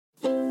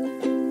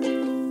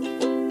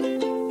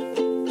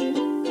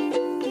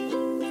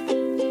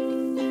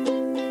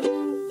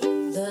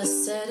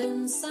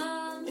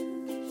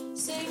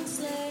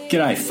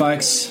G'day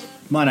folks,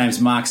 my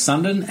name's Mark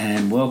Sundin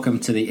and welcome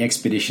to the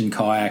Expedition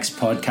Kayaks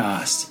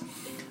podcast,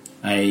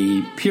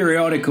 a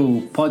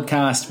periodical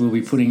podcast we'll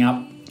be putting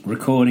up,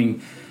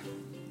 recording,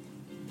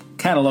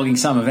 cataloguing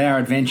some of our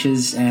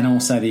adventures and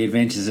also the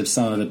adventures of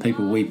some of the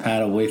people we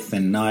paddle with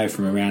and know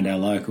from around our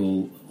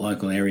local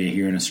area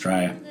here in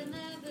Australia.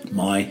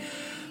 My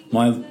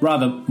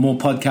rather more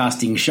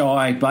podcasting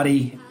shy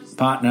buddy,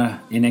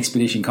 partner in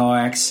Expedition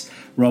Kayaks,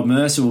 Rob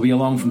Mercer, will be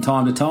along from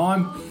time to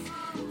time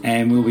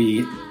and we'll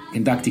be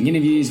conducting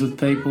interviews with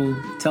people,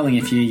 telling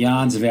a few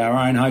yarns of our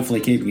own, hopefully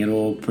keeping it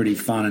all pretty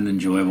fun and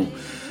enjoyable.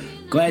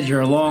 Glad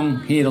you're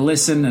along, here to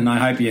listen, and I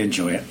hope you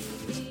enjoy it.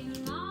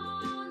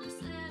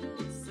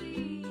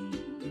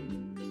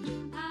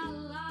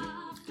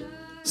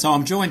 So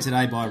I'm joined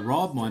today by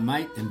Rob, my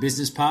mate and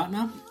business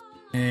partner,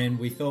 and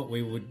we thought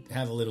we would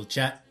have a little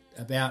chat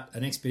about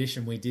an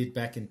expedition we did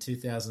back in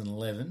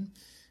 2011,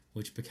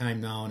 which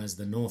became known as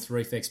the North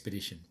Reef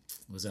Expedition.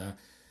 It was a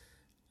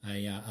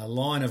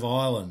line of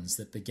islands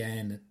that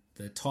began at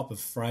the top of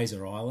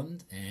Fraser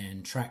Island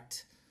and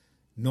tracked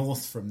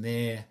north from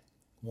there,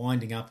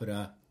 winding up at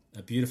a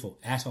beautiful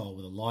atoll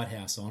with a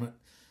lighthouse on it,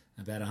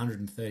 about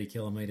 130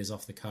 kilometres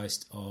off the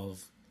coast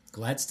of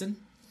Gladstone.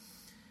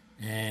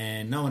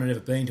 And no one had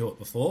ever been to it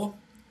before,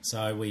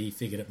 so we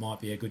figured it might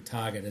be a good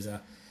target as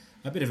a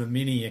bit of a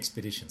mini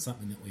expedition,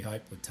 something that we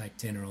hope would take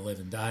 10 or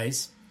 11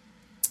 days.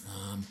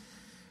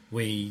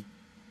 We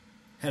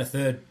had a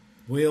third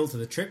wheel to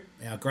the trip,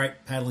 our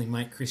great paddling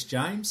mate Chris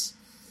James,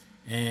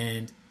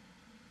 and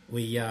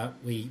we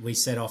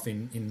set off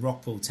in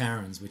Rockpool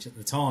Tarrans, which at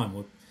the time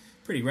were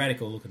pretty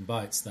radical looking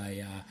boats.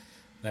 They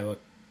were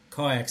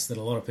kayaks that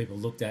a lot of people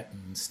looked at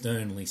and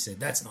sternly said,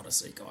 that's not a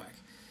sea kayak.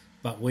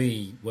 But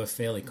we were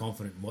fairly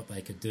confident in what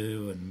they could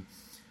do and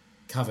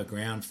cover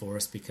ground for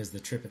us because the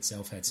trip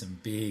itself had some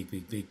big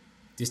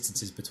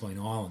distances between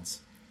islands.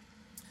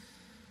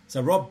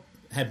 So Rob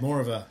had more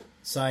of a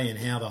say in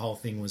how the whole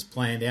thing was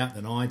planned out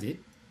than I did.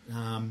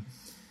 I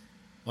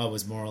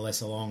was more or less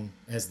along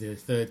as the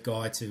third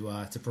guy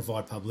to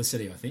provide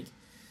publicity, I think.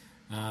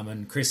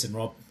 And Chris and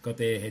Rob got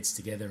their heads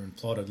together and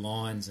plotted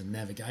lines and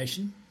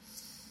navigation.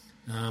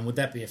 Would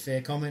that be a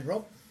fair comment,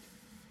 Rob?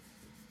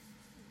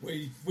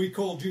 We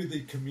called you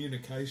the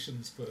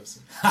communications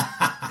person.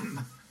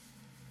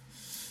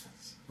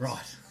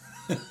 Right.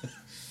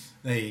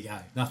 There you go.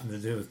 Nothing to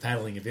do with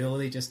paddling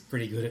ability, just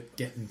pretty good at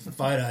getting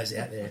photos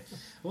out there. It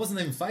wasn't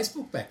even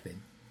Facebook back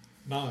then.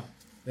 No.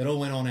 It all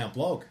went on our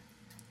blog,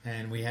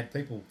 and we had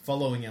people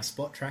following our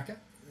spot tracker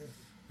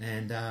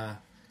and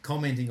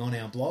commenting on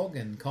our blog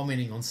and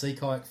commenting on Sea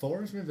Kayak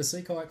forums. Remember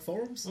Sea Kayak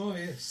forums? Oh,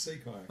 yes, Sea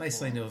Kayak They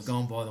seem to have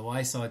gone by the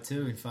wayside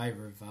too in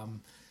favour of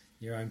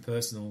your own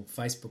personal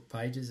Facebook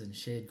pages and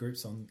shared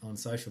groups on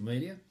social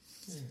media.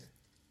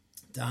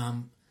 Yeah.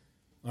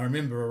 I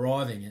remember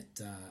arriving at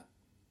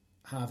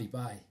Hervey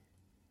Bay,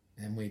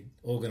 and we'd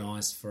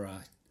organised for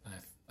a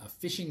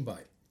fishing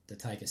boat to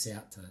take us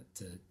out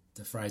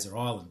to Fraser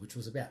Island, which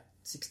was about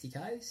 60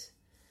 k's.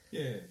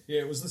 Yeah,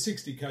 it was the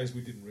 60 k's we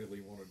didn't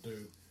really want to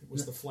do. It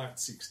was the flat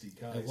 60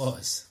 k's. It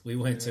was. We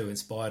weren't too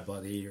inspired by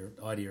the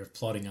idea of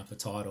plodding up a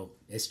tidal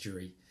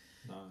estuary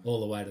all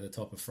the way to the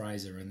top of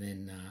Fraser, and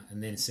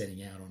then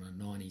setting out on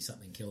a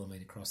 90-something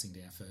kilometre crossing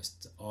to our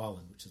first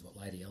island, which is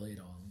Lady Elliot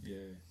Island.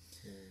 Yeah.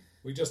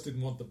 We just didn't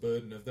want the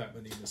burden of that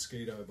many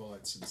mosquito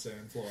bites and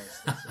sandflies.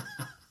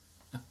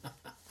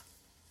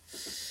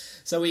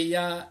 So we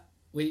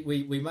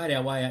made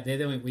our way out there.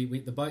 Then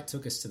the boat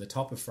took us to the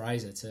top of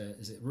Fraser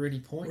is it Rooney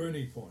Point?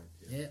 Rooney Point,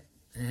 yeah.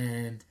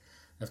 And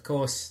of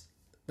course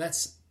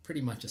that's pretty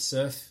much a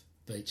surf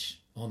beach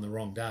on the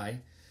wrong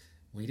day.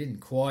 We didn't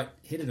quite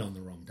hit it on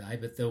the wrong day,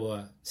 but there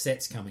were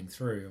sets coming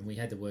through, and we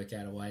had to work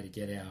out a way to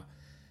get our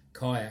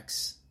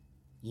kayaks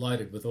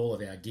loaded with all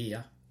of our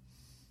gear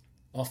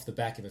off the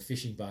back of a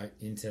fishing boat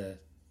into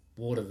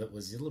water that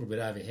was a little bit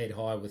overhead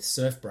high with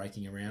surf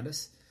breaking around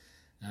us,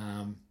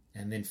 and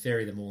then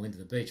ferry them all into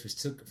the beach, which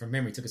from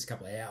memory took us a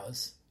couple of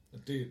hours.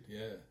 It did,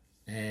 yeah.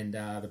 And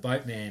the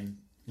boatman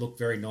looked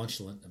very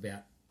nonchalant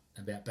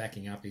about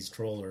backing up his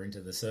trawler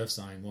into the surf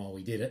zone while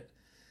we did it.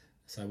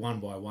 So one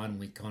by one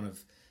we kind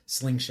of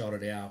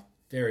slingshotted our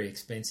very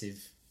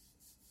expensive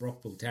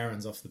Rockpool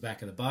Tarrans off the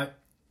back of the boat,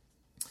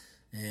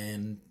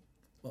 and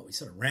we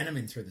sort of ran them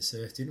in through the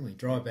surf, didn't we?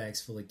 Dry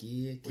bags full of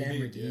gear,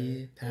 camera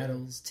gear,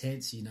 paddles,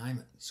 tents, you name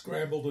it.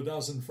 Scrambled a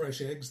dozen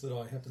fresh eggs that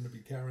I happened to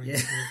be carrying.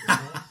 Yeah.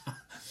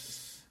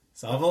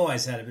 So I've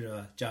always had a bit of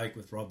a joke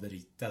with Rob that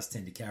he does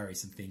tend to carry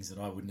some things that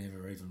I would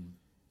never even,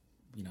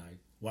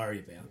 worry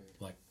about. Yeah.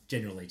 Like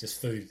generally just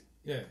food.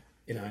 Yeah.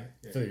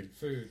 Food,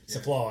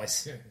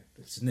 supplies. Yeah.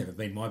 It's never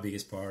been my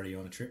biggest priority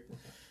on a trip.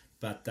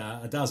 But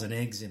a dozen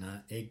eggs in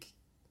a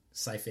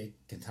safe egg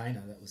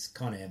container, that was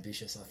kind of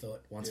ambitious, I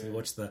thought, once we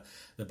watched the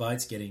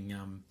boats getting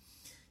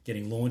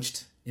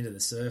launched into the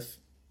surf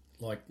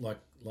like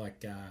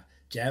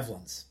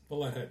javelins.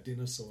 Well, I had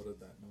dinner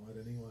sorted that night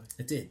anyway.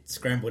 It did.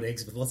 Scrambled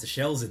eggs with lots of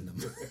shells in them.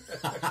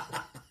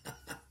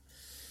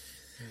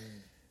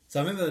 So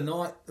I remember the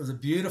night, it was a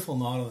beautiful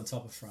night on the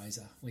top of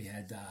Fraser. We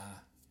had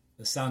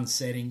the sun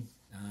setting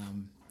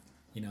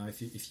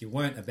If you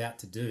weren't about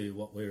to do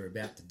what we were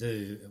about to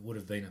do, it would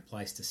have been a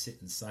place to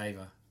sit and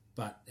savour.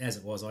 But as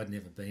it was, I'd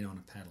never been on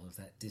a paddle of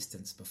that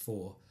distance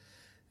before,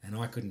 and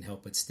I couldn't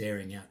help but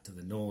staring out to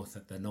the north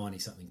at the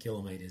 90-something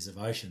kilometres of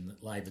ocean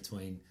that lay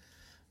between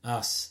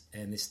us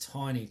and this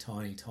tiny,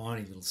 tiny,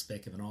 tiny little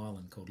speck of an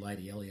island called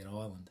Lady Elliot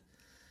Island.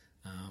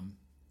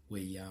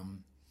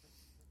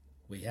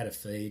 We had a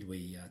feed,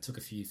 we took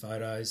a few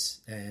photos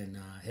and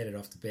headed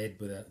off to bed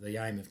with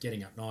the aim of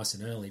getting up nice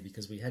and early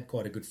because we had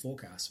quite a good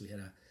forecast. We had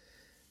a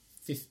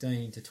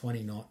 15 to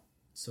 20 knot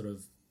sort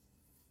of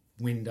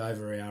wind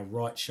over our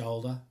right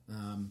shoulder.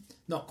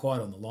 Not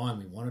quite on the line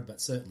we wanted, but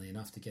certainly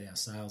enough to get our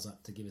sails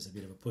up to give us a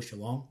bit of a push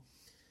along.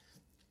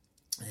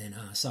 And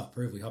so it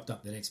proved. We hopped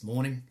up the next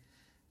morning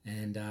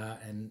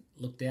and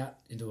looked out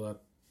into a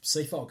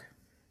sea fog.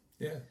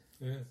 Yeah.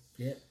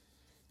 Yeah.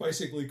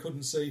 Basically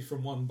couldn't see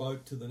from one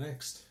boat to the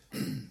next.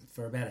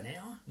 For about an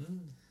hour.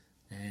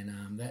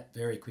 And that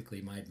very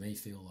quickly made me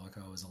feel like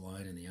I was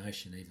alone in the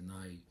ocean, even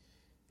though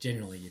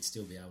generally you'd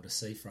still be able to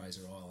see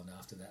Fraser Island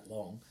after that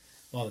long.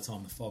 By the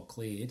time the fog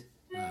cleared,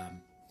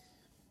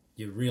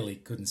 you really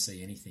couldn't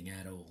see anything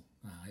at all.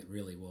 It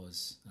really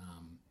was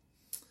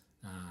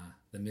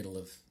the middle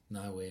of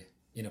nowhere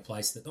in a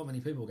place that not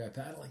many people go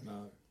paddling.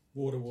 No,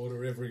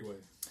 water everywhere.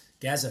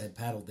 Gazza had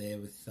paddled there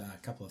with a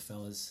couple of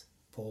fellas,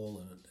 Paul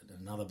and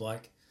another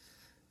bloke,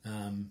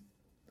 the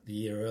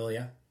year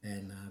earlier,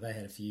 and they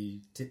had a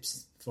few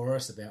tips for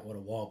us about what a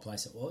wild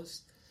place it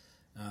was.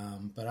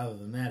 But other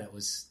than that, it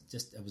was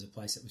a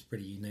place that was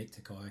pretty unique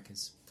to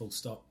kayakers, full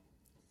stop.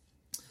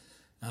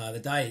 The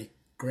day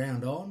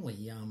ground on,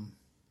 we,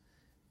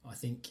 I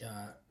think,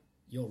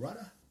 your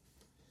rudder.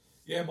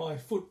 Yeah, my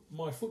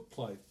foot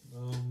plate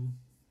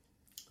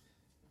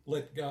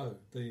let go.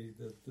 The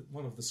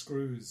one of the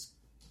screws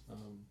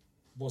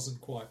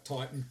wasn't quite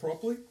tightened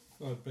properly.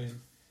 I'd been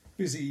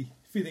busy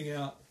fitting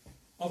out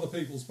other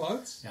people's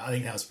boats. Yeah, I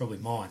think that was probably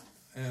mine.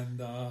 And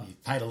you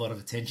paid a lot of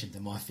attention to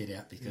my fit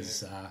out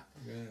because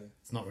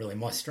it's not really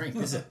my strength,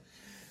 is it?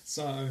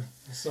 So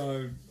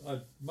I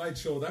made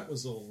sure that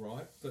was all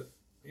right, but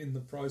in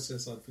the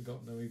process I'd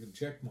forgotten to even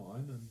check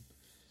mine, and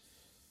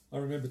I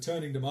remember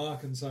turning to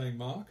Mark and saying,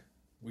 "Mark,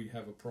 we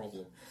have a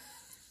problem."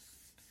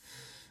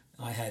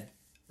 I had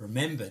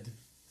remembered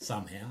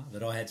somehow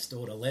that I had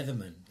stored a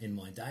Leatherman in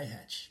my day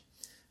hatch.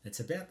 It's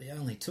about the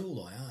only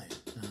tool I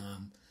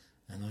own.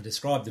 And I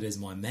described it as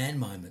my man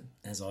moment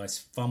as I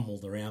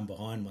fumbled around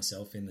behind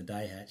myself in the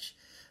day hatch,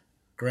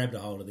 grabbed a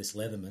hold of this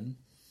Leatherman,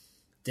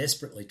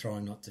 desperately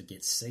trying not to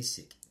get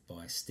seasick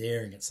by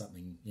staring at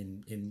something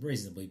in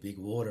reasonably big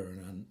water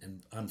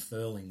and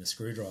unfurling the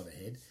screwdriver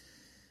head.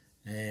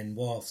 And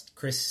whilst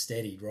Chris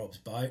steadied Rob's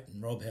boat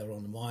and Rob held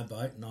on to my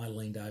boat and I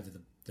leaned over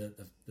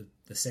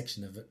the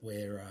section of it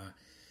where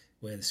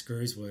the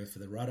screws were for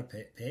the rudder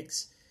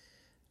pegs,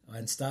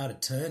 and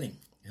started turning,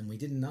 and we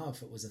didn't know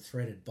if it was a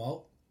threaded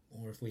bolt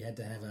or if we had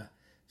to have a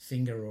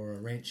finger or a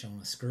wrench on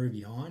a screw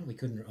behind. We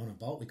couldn't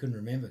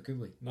remember, could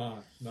we? No,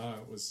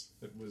 it was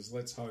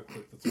let's hope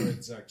that the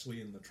thread's actually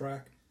in the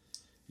track.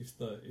 If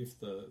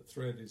the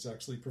thread is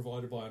actually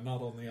provided by a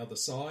nut on the other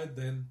side,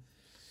 then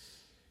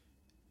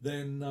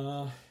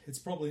it's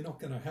probably not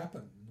going to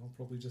happen. I'll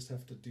probably just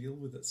have to deal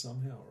with it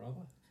somehow or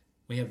other.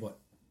 We had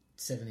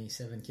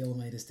 77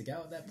 kilometres to go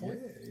at that point?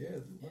 Yeah,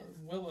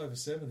 well over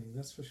 70,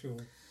 that's for sure.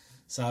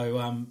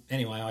 So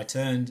anyway, I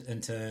turned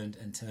and turned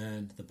and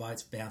turned. The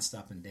boats bounced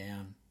up and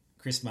down.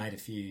 Chris made a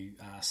few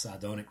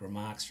sardonic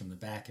remarks from the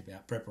back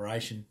about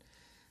preparation,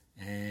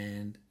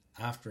 and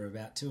after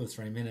about 2 or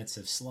 3 minutes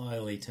of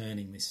slowly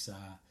turning this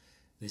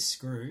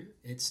screw,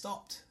 it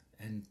stopped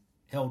and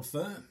held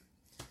firm.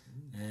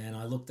 And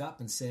I looked up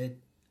and said,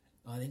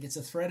 "I think it's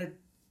a threaded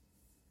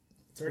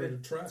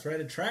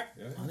track.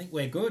 Yeah. I think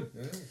we're good."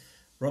 Yeah.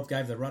 Rob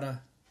gave the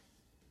rudder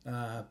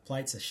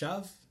plates a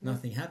shove.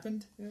 Nothing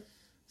happened. Yeah.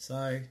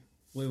 So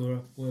we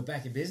were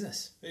back in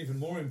business. Even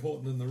more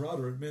important than the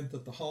rudder, it meant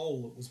that the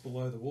hole that was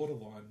below the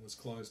waterline was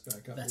closed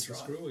back up with the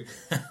screw again.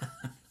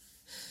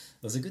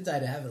 It was a good day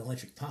to have an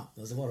electric pump.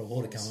 There was a lot of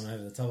water coming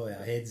over the top of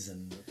our heads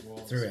and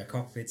through our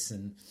cockpits.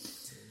 And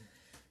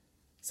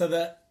so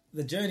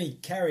the journey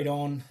carried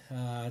on.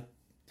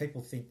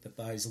 People think that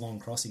those long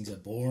crossings are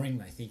boring.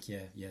 They think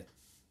you're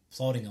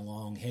plodding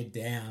along, head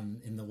down,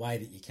 in the way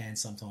that you can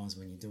sometimes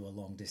when you do a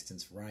long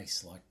distance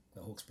race like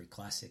the Hawkesbury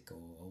Classic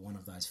or one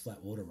of those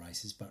flat water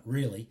races, but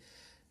really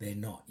they're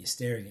not. You're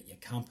staring at your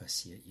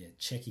compass, you're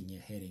checking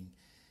your heading,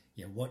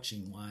 you're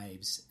watching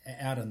waves.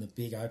 Out on the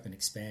big open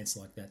expanse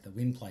like that, the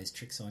wind plays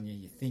tricks on you.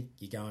 You think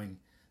you're going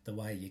the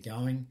way you're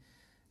going,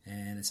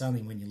 and it's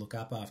only when you look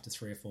up after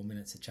 3 or 4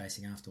 minutes of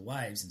chasing after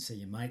waves and see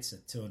your mates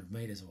at 200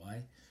 metres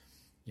away,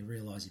 you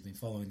realise you've been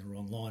following the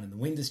wrong line and the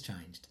wind has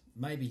changed,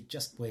 maybe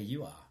just where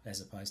you are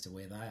as opposed to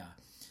where they are.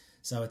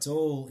 So it's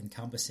all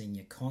encompassing,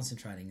 you're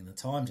concentrating, and the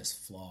time just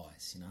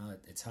flies.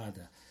 It's hard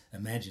to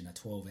imagine a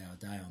 12-hour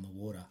day on the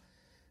water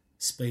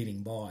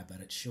speeding by, but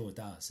it sure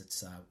does.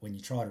 It's when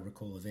you try to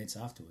recall events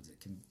afterwards,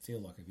 it can feel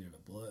like a bit of a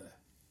blur.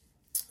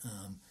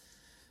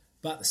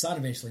 But the sun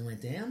eventually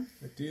went down.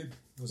 It did.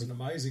 It was an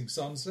amazing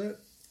sunset.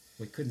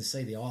 We couldn't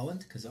see the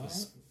island because it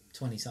was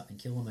 20-something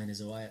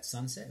kilometres away at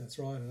sunset. That's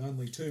right, and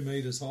only 2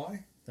 metres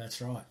high.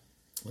 That's right.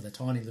 With a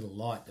tiny little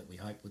light that we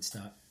hoped would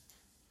start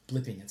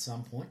blipping at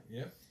some point.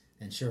 Yep.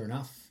 And sure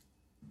enough,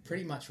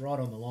 pretty much right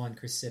on the line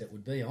Chris said it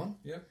would be on.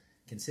 Yep.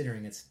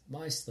 Considering it's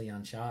mostly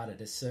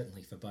uncharted, it's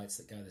certainly for boats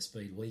that go the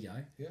speed we go.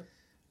 Yep.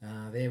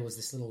 There was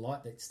this little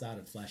light that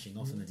started flashing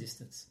off in the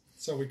distance.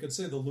 So we could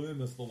see the loom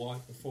of the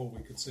light before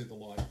we could see the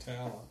light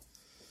tower.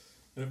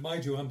 And it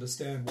made you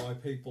understand why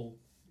people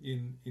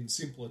in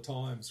simpler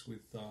times with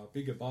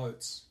bigger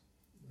boats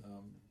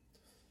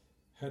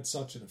had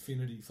such an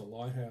affinity for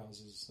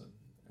lighthouses and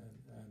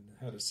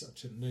had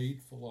such a need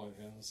for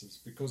lighthouses,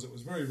 because it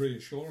was very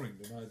reassuring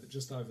to know that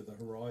just over the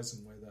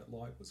horizon where that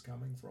light was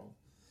coming from,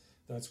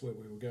 that's where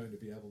we were going to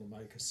be able to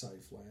make a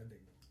safe landing.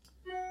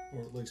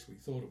 Or at least we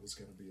thought it was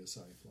going to be a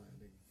safe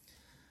landing.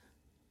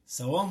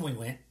 So on we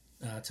went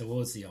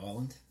towards the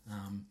island.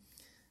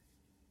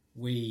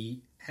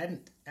 We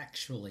hadn't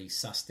actually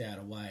sussed out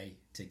a way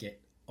to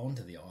get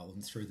onto the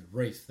island through the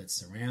reef that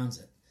surrounds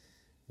it.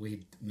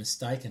 We'd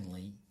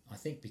mistakenly, I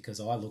think because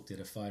I looked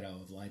at a photo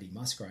of Lady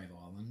Musgrave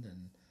Island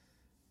and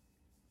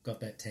got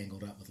that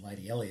tangled up with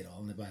Lady Elliot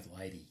Island. They're both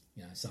Lady,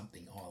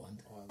 something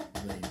island.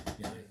 I mean,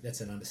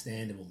 that's an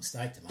understandable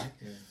mistake to make.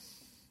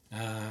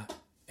 Yeah.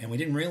 And we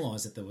didn't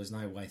realise that there was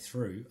no way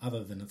through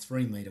other than a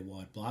 3 metre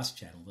wide blast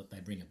channel that they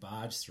bring a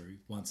barge through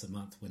once a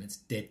month when it's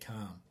dead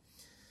calm.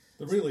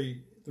 The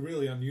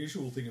really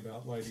unusual thing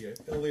about Lady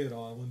Elliot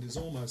Island is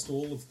almost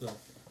all of the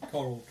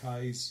coral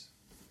cays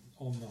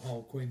on the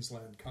whole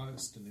Queensland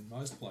coast, and in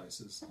most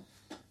places,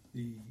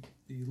 the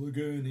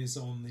lagoon is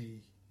on the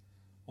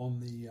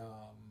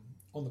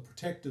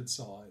protected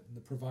side, and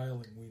the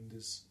prevailing wind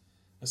is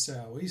a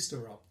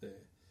sou'easter up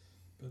there.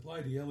 But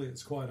Lady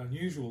Elliot's quite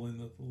unusual in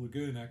that the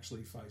lagoon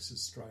actually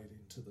faces straight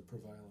into the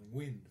prevailing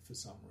wind for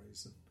some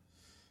reason.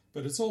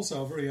 But it's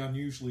also a very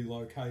unusually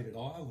located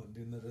island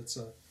in that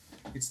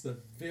it's the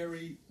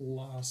very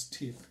last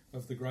tip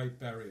of the Great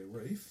Barrier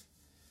Reef,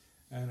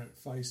 and it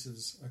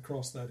faces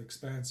across that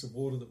expanse of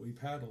water that we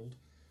paddled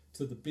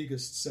to the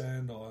biggest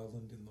sand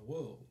island in the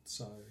world.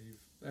 So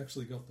you've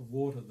actually got the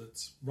water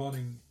that's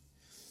running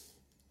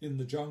in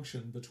the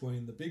junction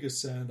between the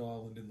biggest sand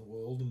island in the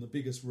world and the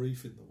biggest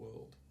reef in the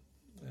world,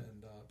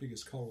 and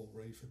biggest coral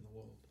reef in the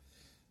world.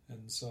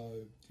 And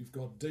so you've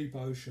got deep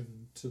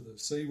ocean to the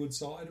seaward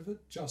side of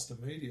it, just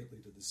immediately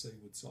to the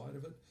seaward side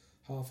of it,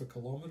 half a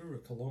kilometre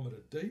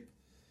deep,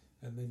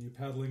 and then you're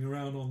paddling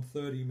around on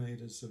 30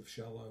 metres of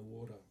shallow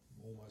water,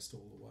 almost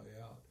all the way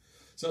out.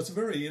 So it's a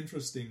very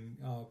interesting,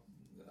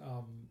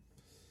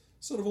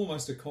 sort of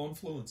almost a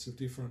confluence of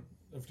different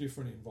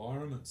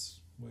environments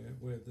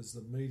where there's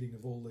the meeting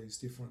of all these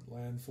different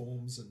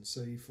landforms and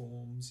sea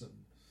forms,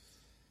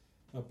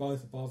 and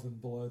both above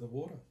and below the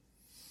water.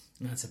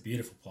 That's a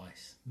beautiful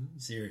place.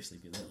 Seriously,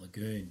 that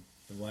lagoon,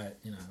 the way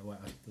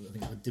I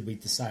think did we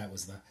say it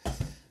was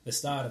the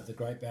start of the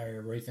Great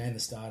Barrier Reef and the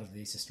start of the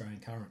East Australian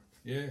Current.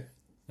 Yeah,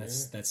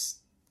 that's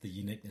the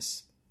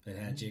uniqueness, the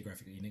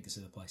geographical uniqueness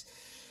of the place.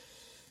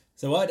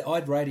 So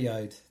I'd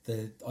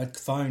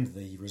phoned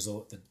the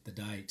resort the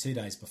day 2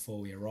 days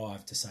before we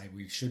arrived to say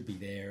we should be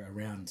there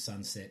around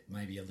sunset,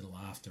 maybe a little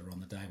after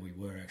on the day we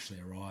were actually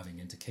arriving,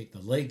 and to keep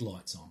the lead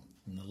lights on.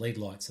 And the lead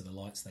lights are the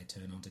lights they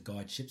turn on to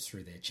guide ships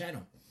through their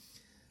channel.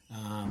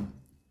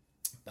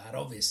 But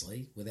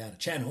obviously, without a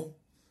channel,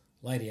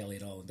 Lady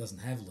Elliot Island doesn't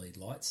have lead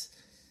lights.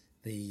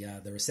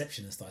 The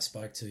receptionist I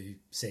spoke to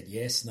said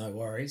yes, no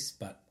worries,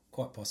 but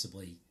quite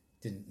possibly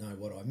didn't know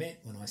what I meant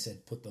when I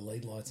said put the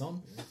lead lights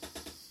on. Yeah.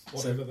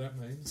 Whatever that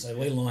means. So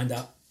we lined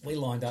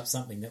up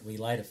something that we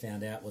later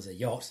found out was a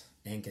yacht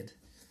anchored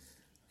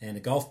and a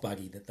golf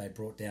buggy that they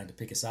brought down to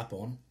pick us up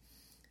on,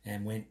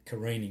 and went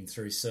careening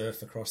through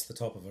surf across the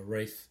top of a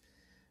reef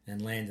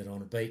and landed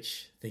on a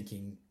beach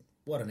thinking,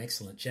 what an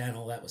excellent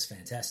channel, that was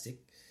fantastic.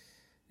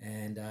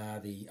 And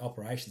the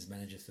operations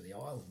manager for the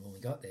island, when we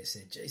got there,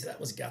 said, geez, that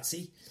was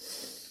gutsy.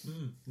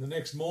 The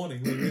next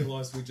morning we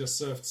realised we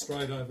just surfed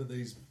straight over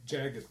these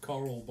jagged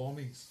coral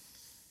bommies.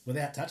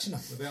 Without touching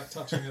them. Without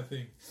touching a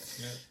thing,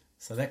 yeah.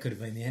 So that could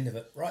have been the end of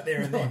it, right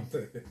there and then.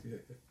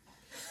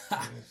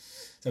 Yeah.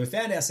 So we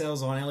found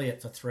ourselves on Elliot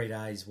for 3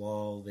 days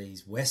while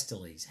these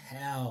westerlies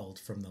howled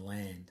from the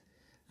land,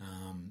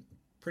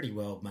 pretty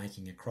well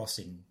making a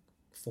crossing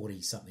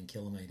 40-something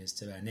kilometres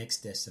to our next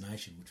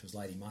destination, which was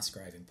Lady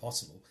Musgrave,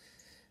 impossible,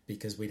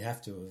 because we'd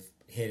have to have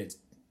headed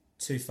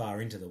too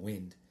far into the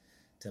wind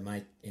to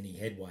make any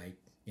headway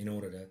in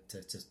order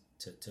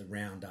to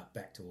round up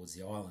back towards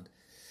the island.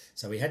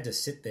 So we had to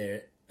sit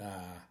there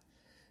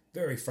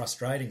very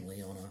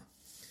frustratingly on a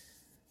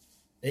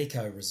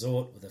eco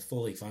resort with a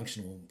fully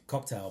functional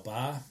cocktail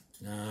bar.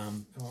 It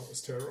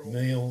was terrible.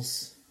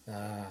 Meals,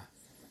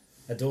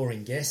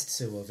 adoring guests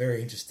who were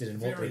very interested in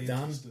what we'd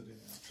done.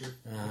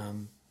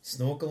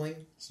 Snorkeling,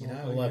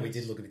 although we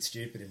did look a bit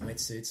stupid in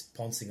wetsuits,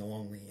 poncing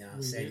along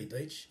the sandy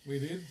beach. We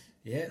did.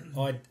 Yeah,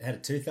 I had a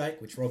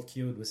toothache, which Rob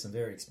cured with some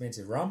very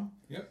expensive rum.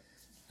 Yep.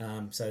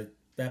 So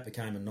that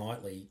became a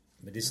nightly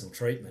medicinal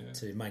treatment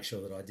to make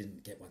sure that I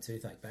didn't get my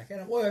toothache back,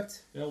 and it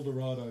worked. El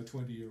Dorado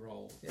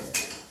 20-year-old. Yeah,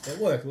 it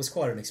worked. It was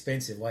quite an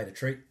expensive way to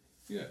treat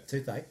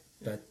toothache,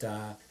 but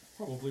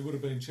probably would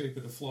have been cheaper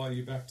to fly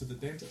you back to the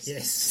dentist.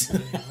 Yes.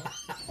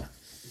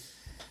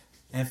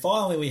 And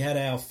finally, we had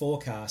our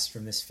forecast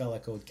from this fella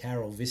called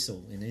Carol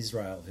Vissel in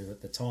Israel, who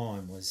at the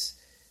time was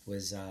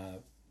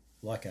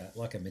like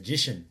a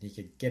magician. You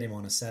could get him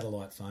on a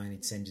satellite phone.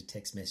 He'd send you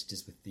text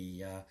messages with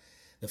the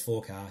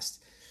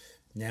forecast.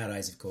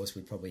 Nowadays, of course,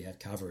 we'd probably have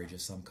coverage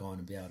of some kind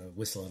and be able to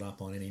whistle it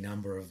up on any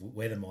number of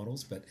weather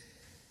models. But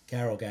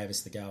Carol gave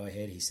us the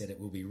go-ahead. He said it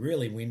will be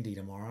really windy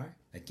tomorrow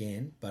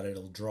again, but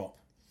it'll drop.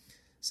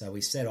 So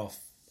we set off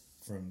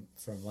from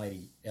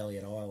Lady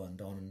Elliot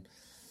Island on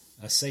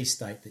a sea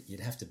state that you'd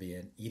have to be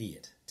an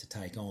idiot to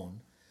take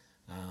on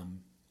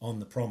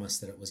the promise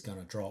that it was going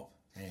to drop.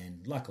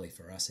 And luckily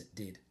for us, it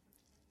did.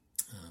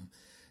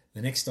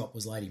 The next stop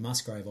was Lady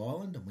Musgrave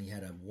Island, and we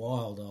had a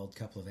wild old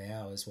couple of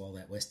hours while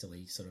that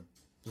westerly sort of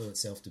blew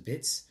itself to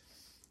bits.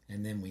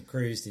 And then we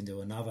cruised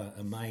into another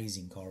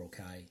amazing coral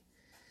cay,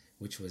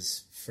 which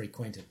was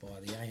frequented by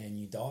the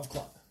ANU Dive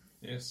Club.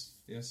 Yes.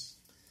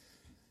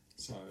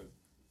 So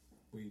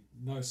we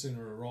no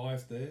sooner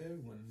arrived there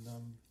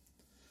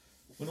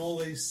when all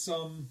these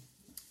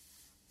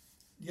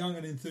young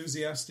and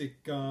enthusiastic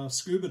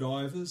scuba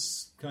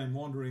divers came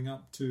wandering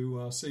up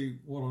to see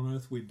what on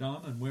earth we'd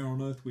done and where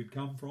on earth we'd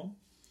come from,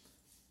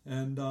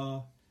 and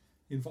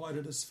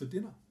invited us for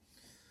dinner.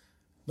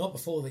 Not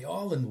before the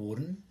island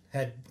warden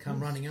had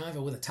come running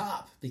over with a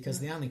tarp, because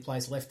the only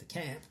place left to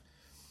camp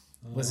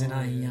was in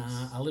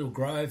a little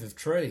grove of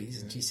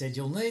trees, and she said,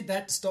 "You'll need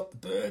that to stop the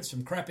birds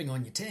from crapping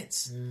on your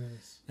tents."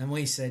 Yes. And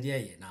we said,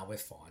 no, we're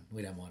fine.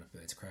 We don't mind if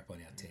birds crap on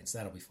our tents.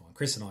 That'll be fine.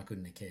 Chris and I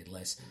couldn't have cared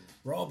less.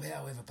 Rob,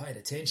 however, paid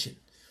attention.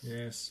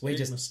 Yes, big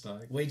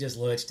mistake. We just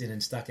lurched in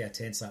and stuck our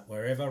tents up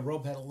wherever.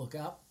 Rob had a look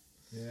up.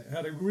 Yeah,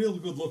 had a real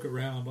good look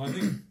around. I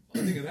think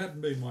it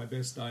hadn't been my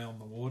best day on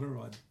the water.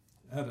 I'd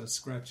had a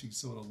scratchy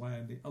sort of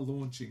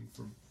launching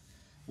from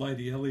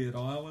Lady Elliot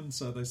Island,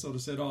 so they sort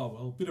of said, oh,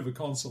 well, a bit of a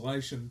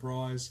consolation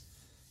prize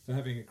for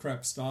having a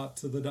crap start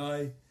to the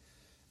day.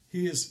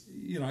 Here's,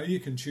 you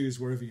can choose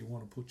wherever you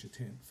want to put your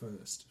tent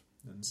first.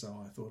 And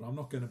so I thought, I'm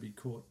not going to be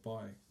caught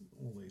by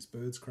all these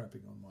birds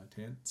crapping on my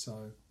tent.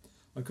 So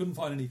I couldn't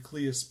find any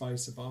clear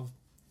space above,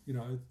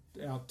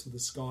 out to the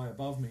sky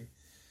above me.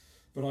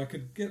 But I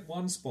could get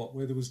one spot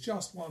where there was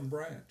just one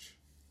branch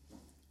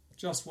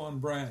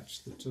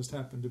that just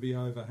happened to be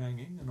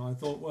overhanging. And I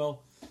thought,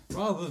 well,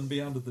 rather than be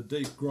under the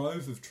deep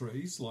grove of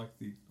trees like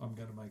I'm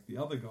going to make the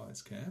other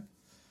guys camp,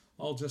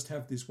 I'll just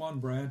have this one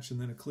branch and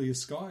then a clear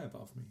sky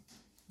above me.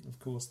 Of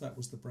course, that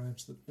was the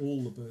branch that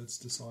all the birds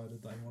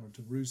decided they wanted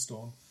to roost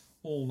on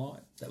all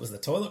night. That was the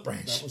toilet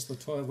branch. That was the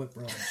toilet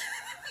branch.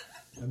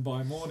 And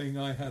by morning,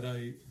 I had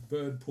a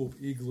bird poop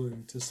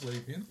igloo to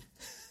sleep in.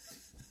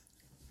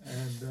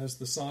 And as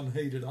the sun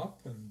heated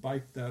up and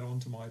baked that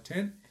onto my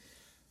tent,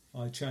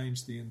 I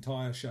changed the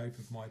entire shape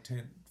of my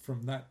tent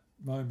from that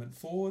moment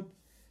forward,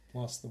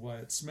 plus the way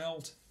it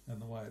smelt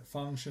and the way it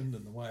functioned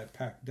and the way it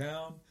packed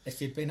down.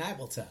 If you'd been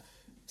able to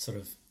sort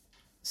of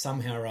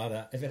somehow or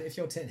other, if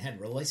your tent had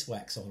release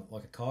wax on it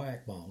like a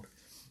kayak mould,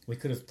 we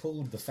could have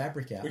pulled the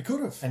fabric out. We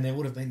could have. And there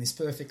would have been this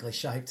perfectly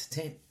shaped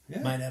tent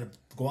made out of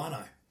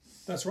guano.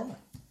 That's right.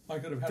 I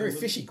could have had very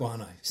fishy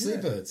guano.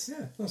 Seabirds.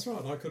 Yeah, that's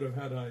right. I could have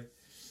had a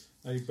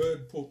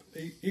bird poop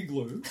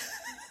igloo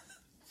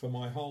for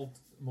my whole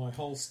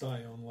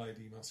stay on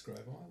Lady Musgrave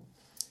Island.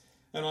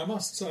 And I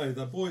must say,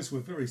 the boys were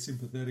very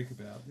sympathetic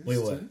about this. We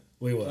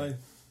were.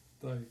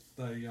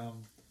 They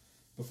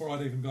before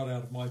I'd even got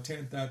out of my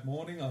tent that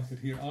morning, I could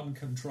hear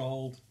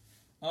uncontrolled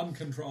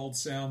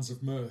sounds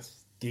of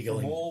mirth,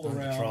 giggling all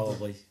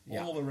uncontrollably,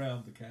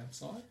 around the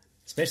campsite.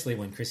 Especially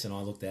when Chris and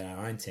I looked at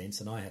our own tents,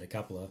 and I had a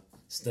couple of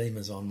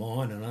steamers on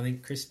mine, and I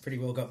think Chris pretty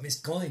well got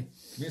missed clean.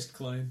 Missed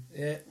clean,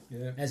 yeah,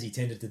 as he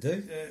tended to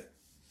do. Yeah,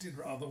 did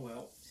rather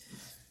well.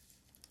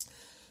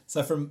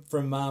 So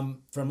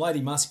from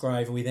Lady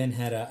Musgrave, we then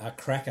had a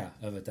cracker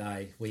of a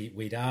day.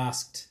 We'd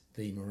asked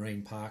the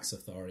Marine Parks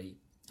Authority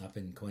up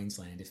in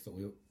Queensland if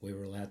we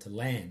were allowed to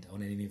land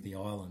on any of the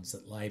islands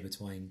that lay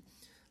between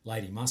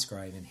Lady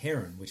Musgrave and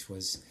Heron, which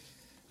was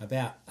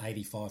about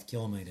 85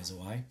 kilometres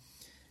away.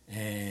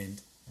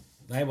 And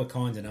they were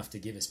kind enough to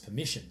give us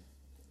permission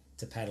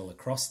to paddle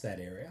across that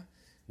area,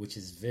 which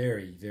is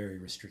very, very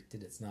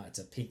restricted. It's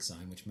a pink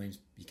zone, which means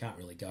you can't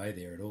really go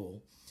there at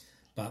all.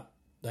 But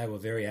they were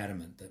very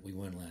adamant that we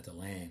weren't allowed to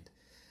land.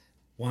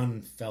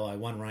 One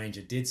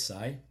ranger did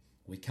say,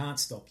 we can't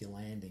stop you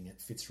landing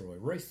at Fitzroy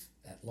Reef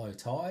at low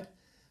tide.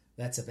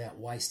 That's about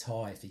waist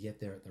high if you get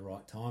there at the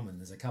right time, and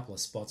there's a couple of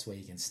spots where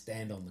you can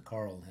stand on the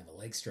coral and have a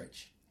leg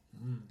stretch.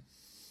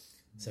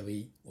 So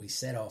we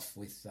set off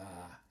with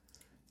a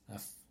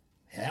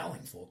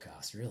howling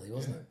forecast, really,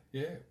 wasn't it?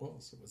 Yeah, it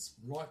was. It was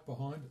right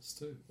behind us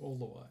too, all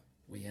the way.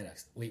 We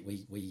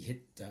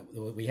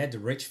had to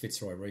reach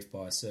Fitzroy Reef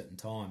by a certain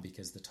time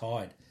because the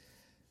tide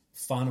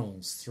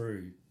funnels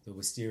through the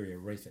Wisteria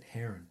Reef at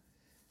Heron,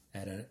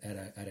 at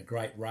a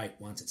great rate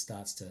once it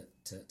starts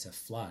to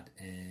flood.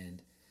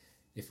 And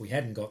if we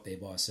hadn't got there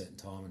by a certain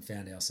time and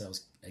found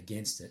ourselves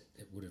against it,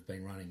 it would have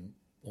been running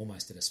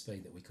almost at a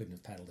speed that we couldn't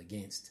have paddled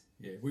against.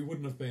 Yeah, we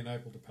wouldn't have been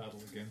able to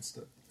paddle against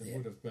it. It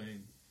would have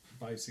been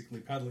basically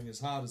paddling as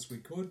hard as we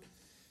could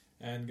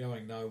and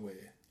going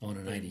nowhere. On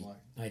an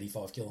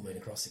 85 kilometre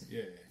crossing.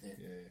 Yeah,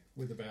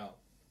 with about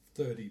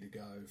 30 to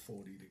go,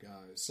 40 to go.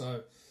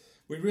 So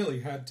we really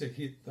had to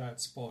hit that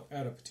spot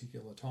at a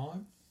particular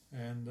time.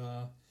 And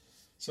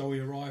so we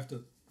arrived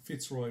at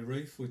Fitzroy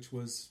Reef, which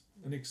was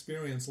an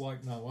experience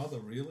like no other,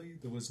 really.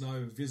 There was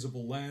no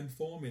visible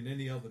landform in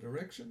any other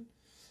direction.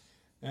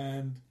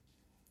 And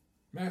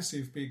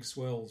massive big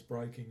swells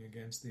breaking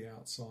against the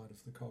outside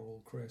of the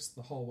coral crest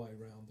the whole way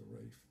around the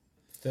reef.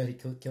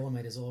 30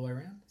 kilometres all the way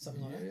around,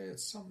 something like that.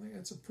 Yeah,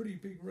 it's a pretty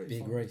big reef.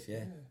 Big reef,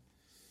 yeah.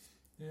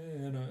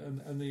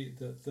 And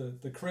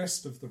the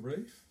crest of the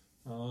reef,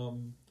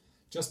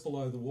 just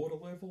below the water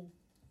level,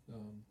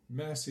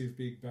 massive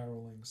big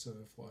barrelling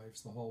surf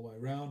waves the whole way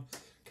around.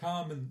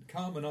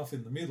 Calm enough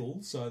in the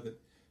middle so that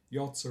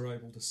yachts are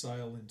able to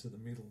sail into the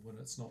middle when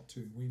it's not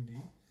too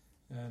windy,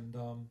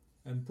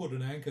 and put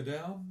an anchor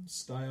down,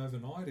 stay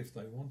overnight if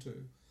they want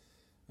to.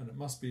 And it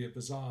must be a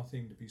bizarre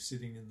thing to be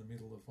sitting in the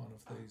middle of one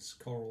of these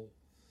coral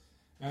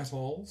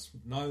atolls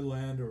with no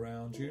land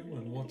around you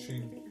and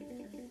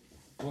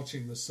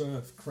watching the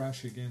surf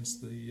crash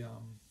against the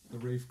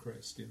reef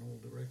crest in all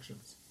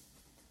directions.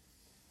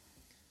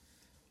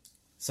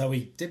 So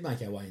we did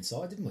make our way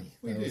inside, didn't we?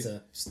 We there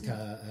did. was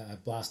a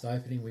blast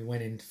opening. We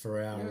went in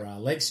for our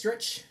leg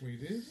stretch. We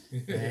did.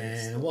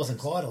 Yes. And it wasn't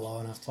quite a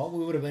low enough tide.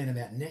 We would have been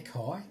about neck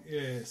high.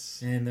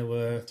 Yes. And there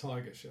were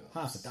Tiger sharks.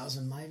 half a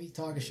dozen maybe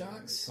tiger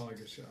sharks.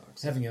 Tiger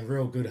sharks. Having a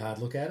real good hard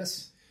look at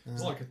us.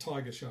 It's like a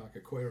tiger shark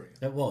aquarium.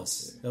 It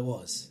was. Yeah. It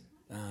was.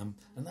 And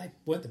they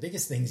weren't the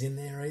biggest things in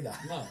there either.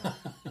 No.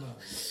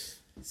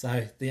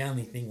 So the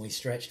only thing we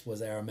stretched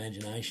was our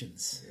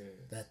imaginations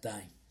that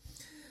day.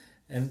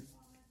 And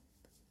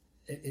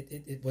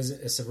it was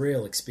a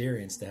surreal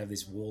experience to have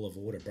this wall of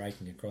water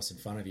breaking across in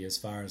front of you as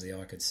far as the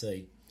eye could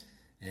see,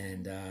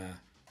 and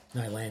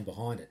no land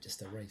behind it,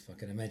 just a reef. I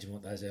can imagine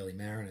what those early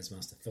mariners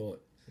must have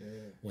thought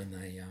when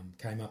they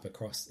came up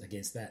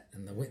against that,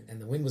 and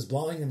the wind was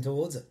blowing them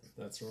towards it.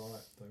 That's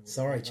right.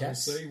 Sorry,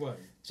 chaps.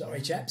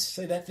 Sorry, chaps.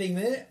 See that thing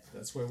there?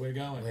 That's where we're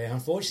going. Well,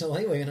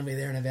 unfortunately, we're going to be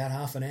there in about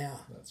half an hour.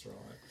 That's right.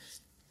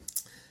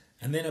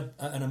 And then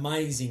an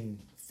amazing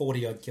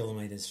 40-odd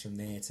kilometres from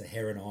there to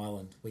Heron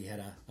Island, we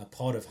had a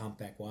pod of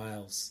humpback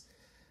whales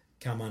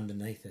come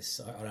underneath us.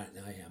 I don't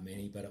know how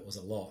many, but it was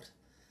a lot.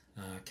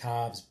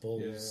 Calves,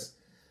 bulls,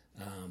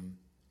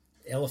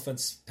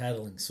 elephants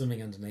paddling,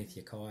 swimming underneath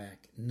your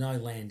kayak. No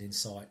land in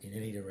sight in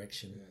any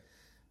direction. Yeah.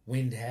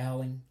 Wind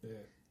howling.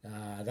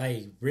 Yeah.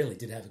 They really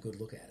did have a good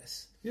look at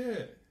us.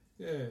 Yeah.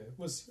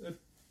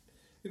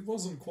 It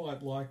wasn't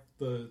quite like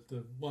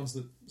the ones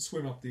that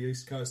swim up the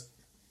east coast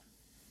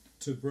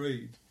to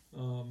breed.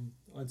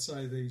 I'd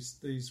say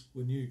these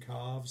were new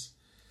calves.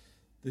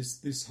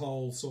 This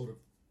whole sort of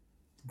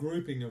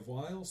grouping of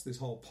whales, this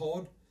whole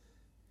pod,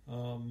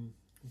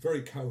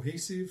 very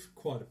cohesive,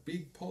 quite a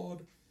big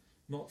pod,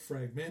 not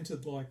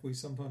fragmented like we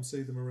sometimes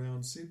see them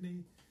around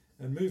Sydney,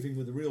 and moving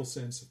with a real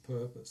sense of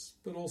purpose,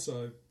 but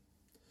also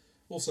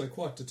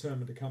quite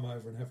determined to come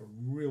over and have a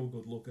real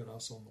good look at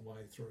us on the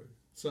way through.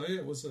 So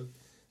yeah,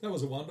 that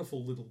was a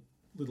wonderful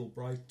little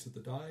break to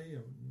the day,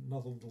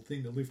 another little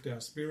thing to lift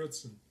our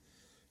spirits and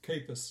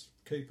keep us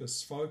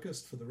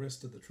focused for the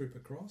rest of the trip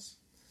across.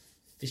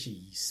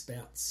 Fishy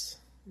spouts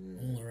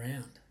all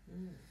around.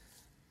 Yeah.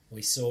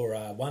 We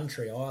saw One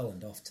Tree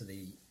Island off to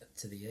the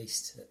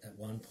east at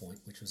one point,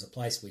 which was a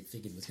place we'd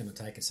figured was going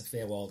to take us a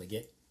fair while to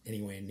get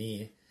anywhere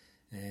near,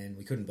 and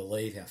we couldn't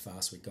believe how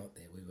fast we got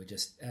there. We were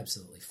just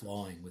absolutely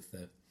flying with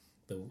the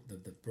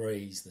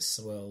breeze, the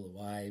swell, the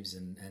waves,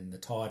 and the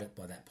tide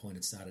by that point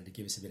had started to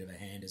give us a bit of a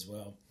hand as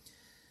well.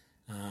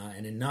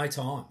 And in no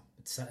time,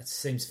 it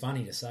seems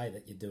funny to say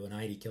that you do an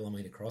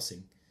 80-kilometre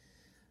crossing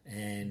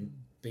and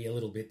be a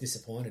little bit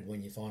disappointed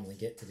when you finally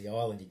get to the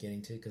island you're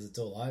getting to because it's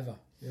all over.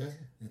 Yeah.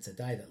 And it's a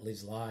day that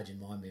lives large in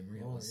my memory.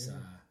 It was,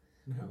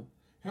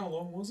 how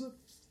long was it?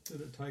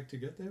 Did it take to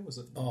get there? Was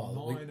it 9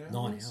 hours? 9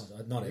 hours.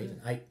 Not even.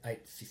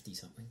 8:50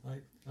 something.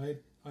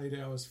 8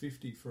 hours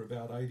 50 for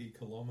about 80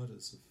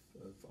 kilometres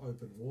of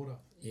open water.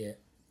 Yeah.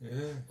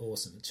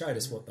 Awesome. It showed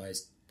us what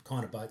those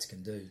kind of boats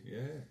can do.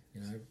 Yeah.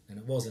 And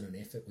it wasn't an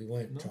effort. We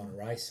weren't trying to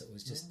race. It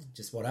was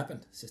just what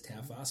happened. It's just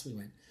how fast we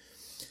went.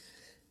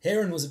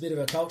 Heron was a bit of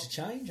a culture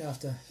change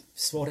after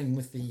swatting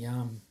with the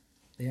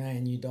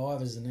ANU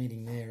divers and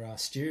eating their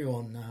stew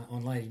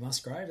on Lady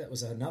Musgrave. That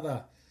was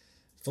another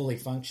fully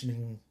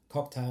functioning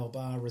cocktail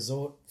bar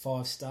resort,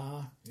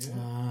 5-star,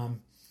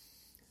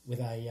 with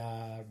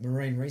a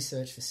marine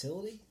research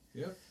facility.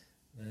 Yep.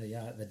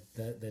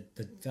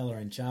 The fella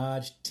in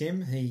charge,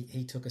 Tim,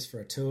 he took us for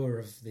a tour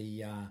of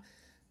the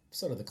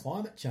sort of the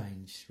climate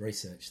change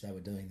research they were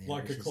doing there.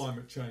 Like a which is-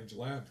 climate change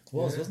lab. It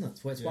was, wasn't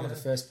it? It's one of the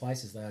Yeah. first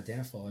places they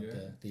identified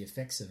Yeah. the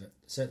effects of it,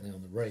 certainly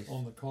on the reef.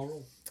 On the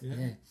coral.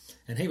 Yeah.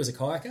 And he was a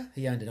kayaker.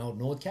 He owned an old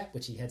Nordcap,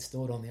 which he had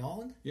stored on the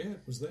island. Yeah,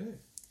 it was there.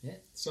 Yeah.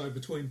 So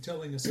between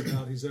telling us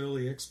about his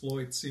early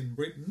exploits in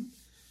Britain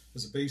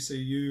as a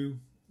BCU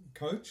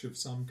coach of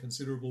some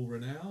considerable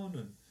renown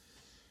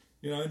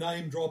and,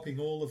 name dropping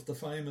all of the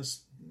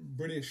famous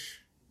British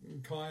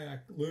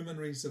kayak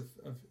luminaries of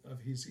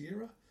his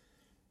era,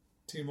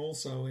 Tim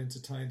also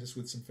entertained us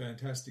with some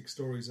fantastic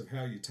stories of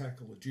how you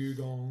tackle a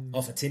dugong,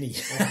 Off a tinny.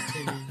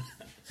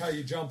 how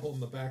you jump on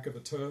the back of a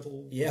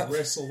turtle, Yep. and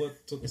wrestle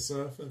it to the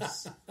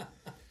surface.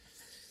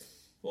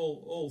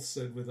 all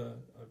said with a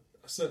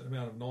certain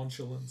amount of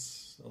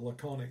nonchalance, a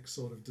laconic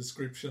sort of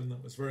description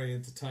that was very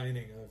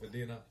entertaining over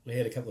dinner. We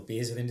had a couple of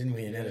beers with him, didn't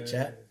we, and had a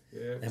chat. Yeah,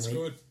 it And was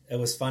good. It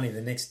was funny.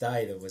 The next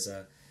day there was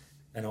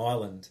an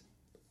island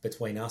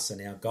between us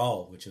and our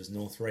goal, which was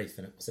North Reef,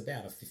 and it was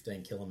about a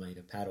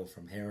 15-kilometre paddle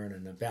from Heron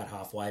and about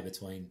halfway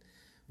between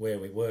where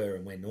we were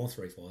and where North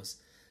Reef was.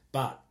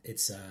 But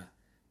it's a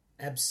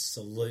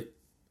absolute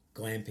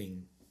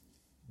glamping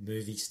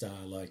movie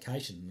star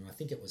location, and I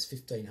think it was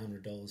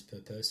 $1,500 per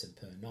person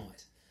per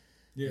night.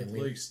 Yeah, and at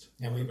we- least.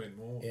 and Might we- have been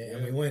more. Yeah,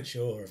 and we weren't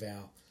sure of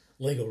our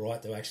legal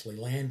right to actually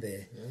land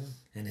there. Yeah.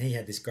 And he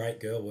had this great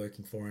girl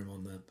working for him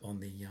on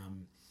the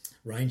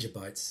Ranger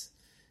boats,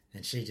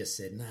 and she just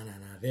said, "No,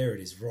 there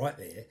it is, right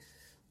there.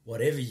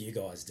 Whatever you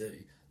guys do,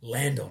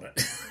 land on it."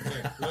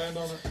 Yeah, land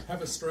on it,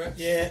 have a stretch.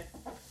 Yeah,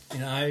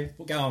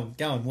 go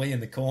and wee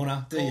in the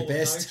corner, do call your on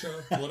best,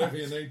 nature, whatever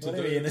you need to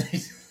whatever do. you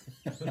need.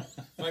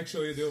 Make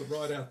sure you do it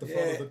right out the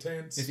front Yeah. of the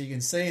tents. If you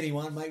can see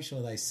anyone, make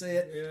sure they see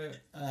it.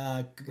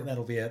 Yeah.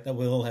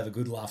 We'll all have a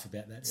good laugh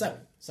about that.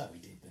 So we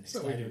did the next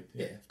So day. we did,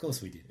 yeah. Of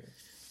course we did.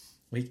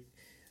 Yeah.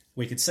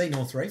 We could see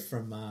North Reef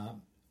from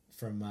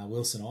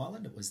Wilson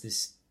Island. It was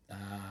this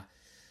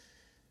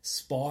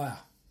spire,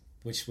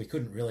 which we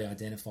couldn't really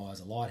identify as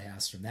a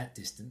lighthouse from that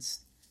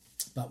distance,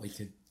 but we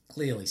could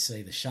clearly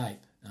see the shape.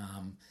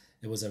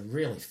 It was a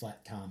really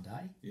flat, calm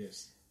day,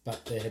 Yes.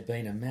 but there had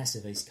been a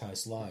massive east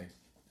coast low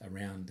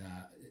around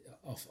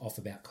off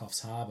about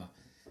Coffs Harbour,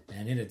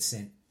 and it had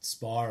sent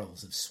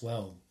spirals of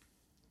swell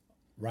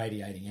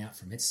radiating out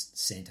from its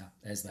centre,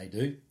 as they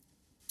do.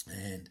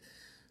 And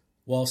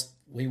whilst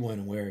we weren't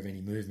aware of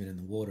any movement in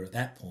the water at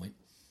that point,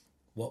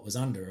 what was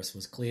under us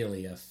was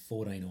clearly a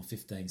 14 or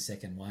 15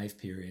 second wave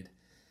period.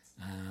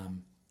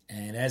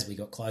 And as we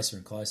got closer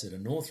and closer to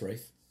North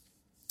Reef,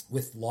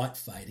 with light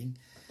fading,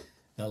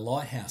 the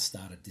lighthouse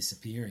started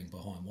disappearing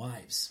behind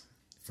waves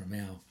from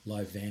our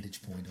low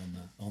vantage point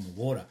on the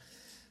water.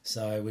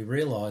 So we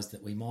realised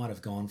that we might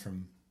have gone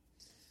from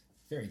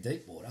very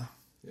deep water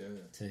Yeah.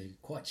 to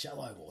quite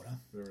shallow water.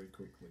 Very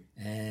quickly.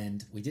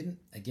 And we didn't,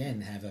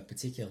 again, have a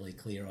particularly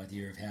clear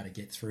idea of how to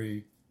get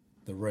through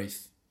the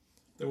reef.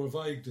 There were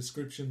vague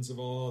descriptions of,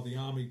 the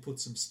army put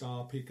some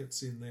star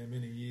pickets in there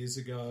many years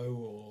ago,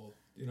 or,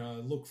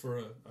 look for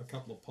a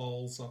couple of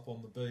poles up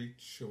on the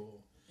beach, or...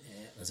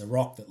 Yeah, there's a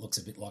rock that looks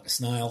a bit like a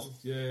snail.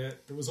 Yeah,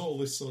 there was all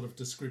this sort of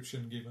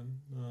description given.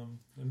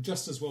 And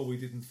just as well we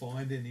didn't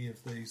find any of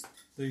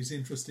these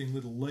interesting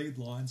little lead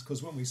lines,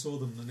 because when we saw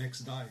them the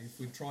next day, if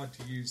we'd tried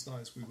to use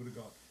those, we would have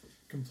got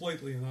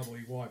completely and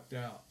utterly wiped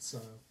out.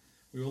 So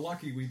we were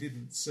lucky we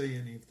didn't see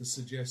any of the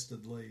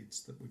suggested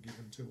leads that were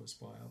given to us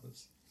by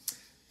others.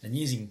 And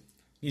using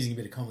a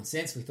bit of common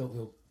sense, we thought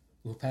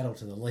we'll paddle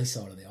to the lee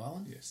side of the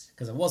island. Yes.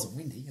 Because it wasn't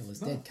windy, it was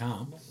dead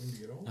calm. Not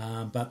windy at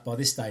all. But by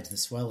this stage, the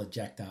swell had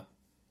jacked up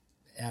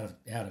out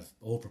of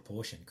all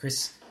proportion.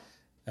 Chris,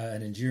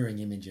 an enduring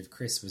image of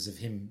Chris was of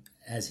him,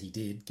 as he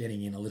did,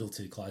 getting in a little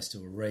too close to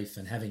a reef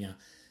and having a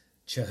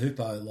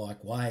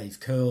Chahupo-like wave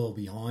curl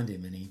behind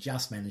him, and he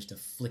just managed to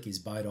flick his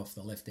boat off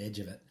the left edge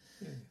of it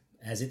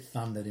as it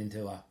thundered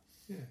into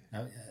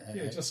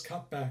just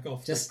cut back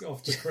off just-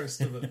 off the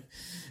crest of it.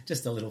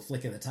 just a little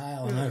flick of the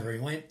tail, and Yeah. over he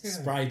went, Yeah.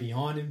 spray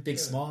behind him, big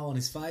Yeah. smile on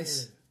his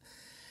face.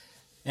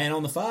 Yeah. And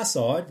on the far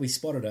side, we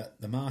spotted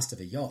the mast of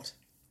a yacht,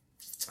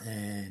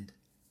 and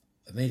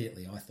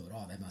immediately I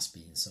thought, they must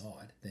be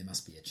inside. There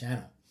must be a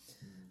channel.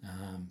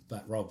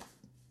 But Rob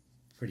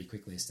pretty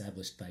quickly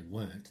established they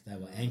weren't. They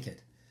were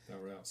anchored. They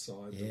were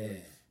outside. the Yeah,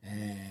 reef.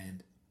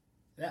 and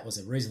that was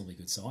a reasonably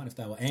good sign. If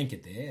they were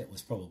anchored there, it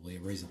was probably a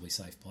reasonably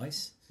safe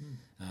place.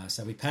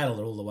 So we paddled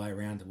it all the way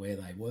around to where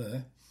they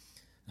were.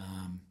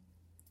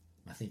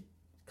 I think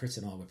Chris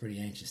and I were pretty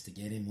anxious to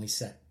get in. We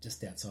sat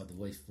just outside the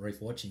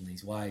reef watching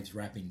these waves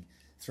wrapping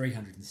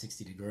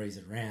 360 degrees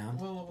around.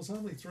 Well, it was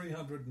only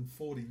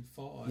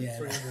 345, Yeah.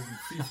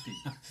 350.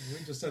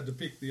 We just had to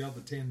pick the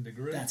other 10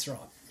 degrees. That's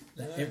right.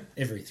 Yeah.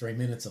 Every 3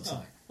 minutes or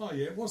so. Yeah,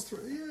 it was.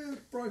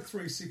 It broke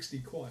 360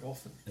 quite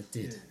often. It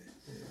did.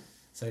 Yeah.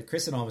 So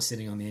Chris and I were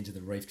sitting on the edge of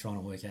the reef trying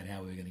to work out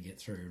how we were going to get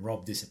through, and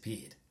Rob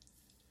disappeared.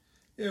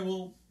 Yeah,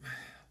 well,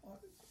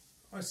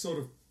 I sort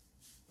of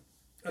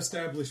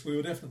established we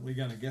were definitely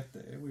going to get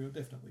there. We were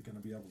definitely going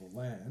to be able to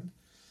land.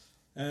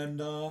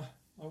 And I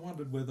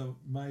wondered whether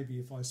maybe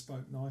if I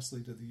spoke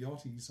nicely to the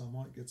yachties, I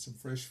might get some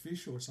fresh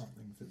fish or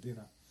something for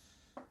dinner.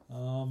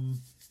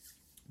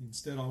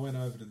 Instead, I went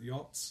over to the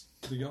yachts.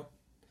 The yacht,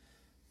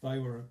 they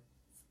were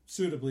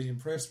suitably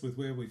impressed with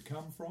where we'd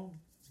come from.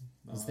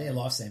 It was their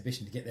life's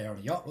ambition to get there on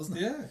a yacht, wasn't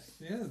it?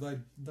 Yeah.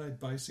 They'd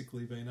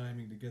basically been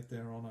aiming to get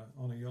there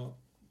on a yacht,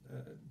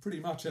 pretty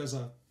much as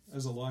a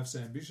life's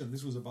ambition.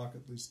 This was a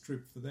bucket list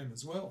trip for them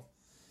as well.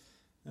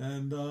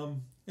 And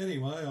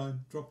anyway, I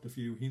dropped a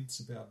few hints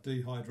about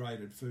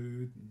dehydrated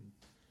food and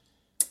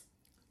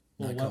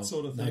all that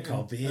sort of thing. No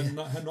cold beer. And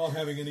not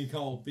having any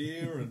cold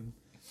beer, and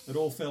it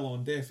all fell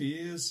on deaf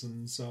ears.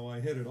 And so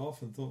I headed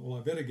off and thought, well,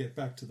 I better get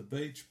back to the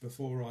beach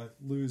before I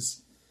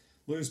lose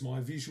my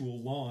visual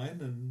line.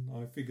 And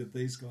I figured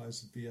these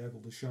guys would be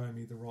able to show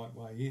me the right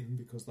way in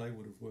because they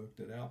would have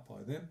worked it out by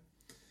then.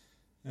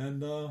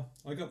 And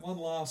I got one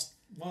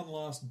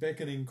last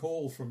beckoning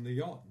call from the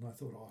yacht, and I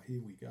thought, oh,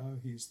 here we go.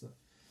 Here's the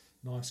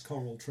nice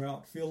coral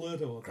trout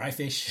fillet or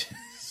crayfish,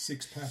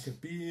 6-pack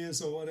of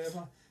beers or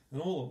whatever. And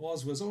all it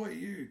was, oh,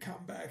 you,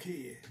 come back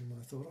here. And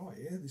I thought, oh,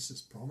 yeah, this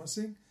is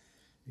promising.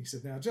 He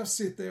said, now just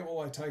sit there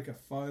while I take a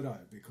photo,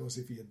 because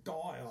if you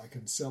die, I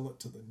can sell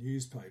it to the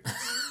newspapers.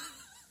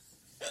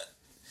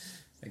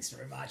 Thanks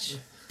very much.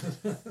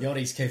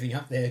 Yottie's keeping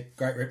up their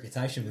great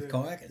reputation with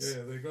kayakers.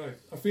 Yeah, they're great.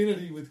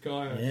 Affinity with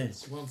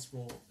kayakers, once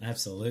more.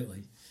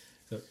 Absolutely.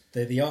 So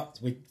the yacht,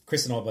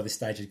 Chris and I by this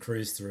stage had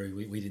cruised through.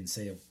 We didn't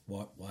see a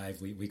white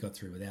wave. We got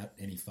through without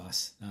any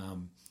fuss.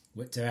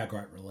 To our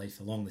great relief,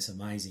 along this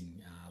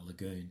amazing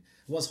lagoon.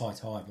 It was high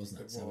tide,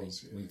 wasn't it?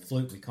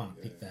 We kind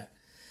of picked that.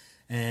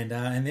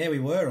 And there we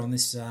were on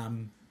this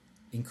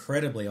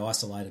incredibly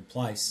isolated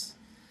place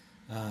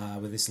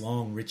with this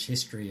long, rich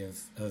history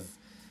of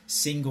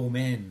single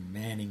men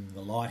manning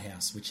the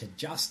lighthouse, which had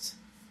just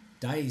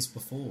days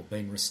before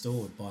been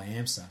restored by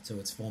AMSA to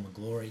its former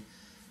glory,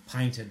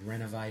 painted,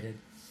 renovated.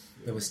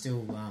 There were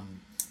still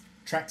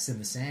tracks in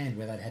the sand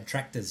where they'd had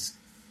tractors.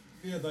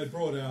 Yeah, they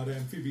brought out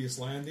amphibious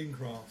landing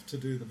craft to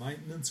do the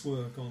maintenance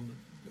work on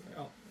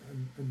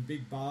and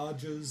big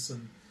barges,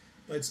 and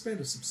they'd spent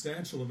a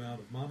substantial amount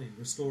of money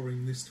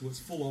restoring this to its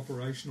full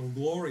operational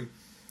glory.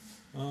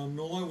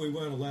 Although we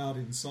weren't allowed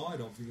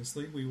inside,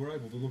 obviously, we were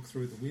able to look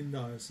through the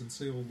windows and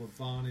see all the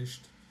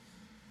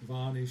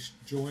varnished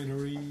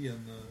joinery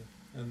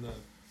and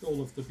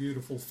all of the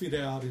beautiful fit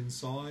out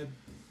inside.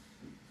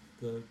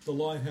 The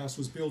lighthouse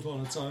was built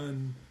on its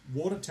own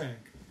water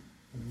tank,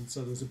 and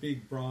so there's a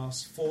big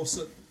brass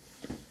faucet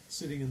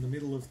sitting in the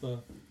middle of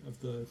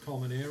the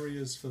common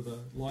areas for the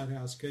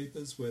lighthouse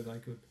keepers, where they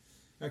could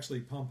actually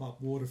pump up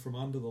water from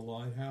under the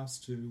lighthouse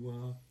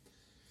to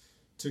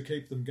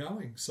keep them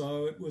going.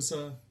 So it was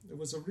a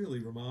really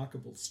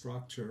remarkable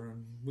structure,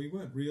 and we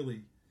weren't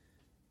really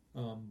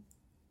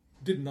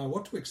didn't know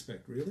what to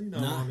expect, really. No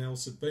one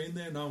else had been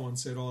there. No one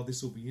said, oh,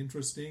 this will be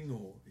interesting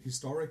or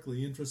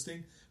historically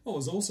interesting. What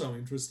was also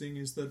interesting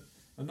is that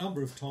a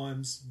number of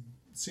times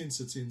since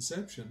its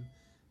inception,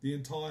 the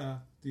entire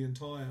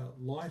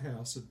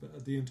lighthouse,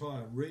 the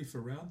entire reef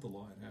around the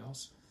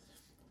lighthouse,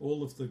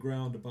 all of the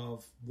ground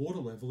above water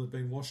level had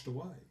been washed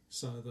away.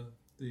 So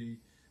the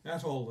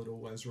atoll had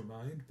always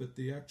remained, but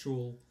the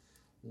actual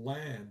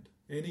land,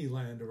 any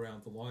land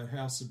around the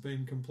lighthouse, had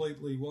been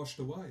completely washed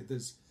away.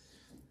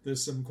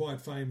 There's some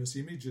quite famous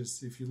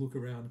images, if you look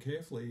around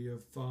carefully,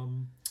 of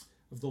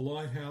the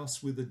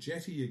lighthouse with a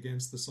jetty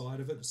against the side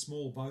of it, a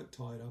small boat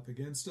tied up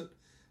against it,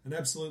 and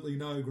absolutely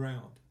no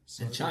ground.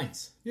 So and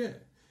chains. Yeah,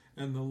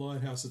 and the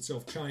lighthouse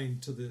itself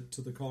chained to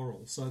the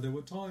coral. So there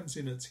were times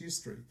in its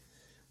history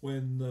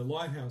when the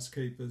lighthouse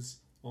keepers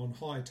on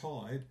high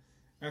tide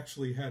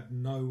actually had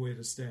nowhere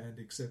to stand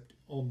except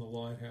on the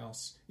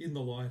lighthouse, in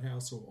the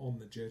lighthouse, or on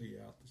the jetty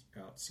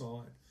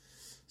outside.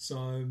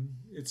 So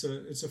it's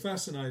a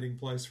fascinating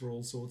place for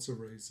all sorts of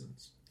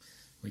reasons.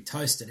 We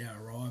toasted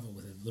our arrival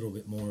with a little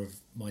bit more of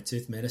my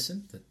tooth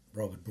medicine that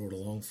Rob had brought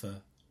along for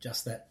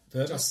just that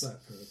purpose. Just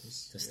that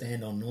purpose. To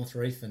stand on North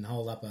Reef and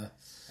hold up a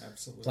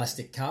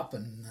plastic cup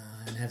and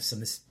have some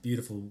this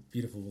beautiful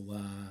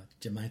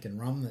Jamaican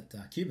rum,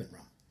 Cuban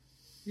rum.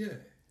 Yeah,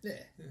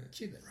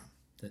 Cuban rum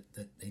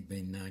that he'd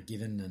been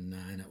given,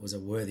 and it was a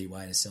worthy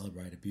way to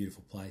celebrate a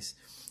beautiful place.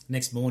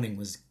 Next morning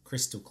was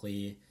crystal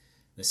clear.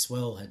 The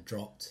swell had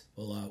dropped,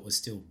 although it was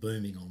still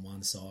booming on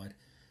one side,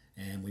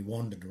 and we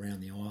wandered around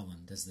the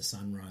island as the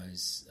sun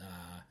rose,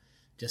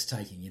 just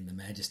taking in the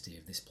majesty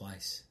of this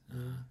place.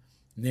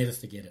 Never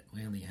forget it.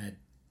 We only had,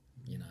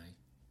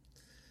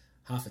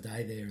 half a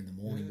day there in the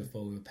morning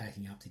before we were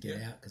packing up to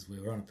get out, because we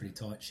were on a pretty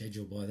tight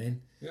schedule by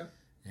then. Yeah,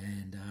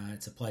 and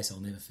it's a place I'll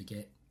never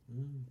forget.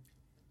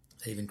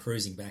 Even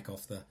cruising back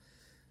off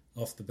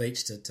the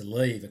beach to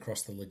leave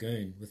across the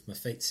lagoon with my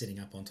feet sitting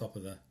up on top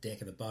of the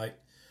deck of the boat.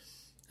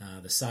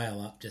 The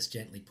sail up, just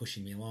gently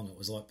pushing me along. It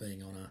was like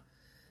being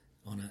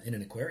in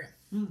an aquarium.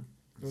 There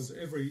was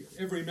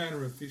every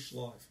manner of fish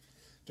life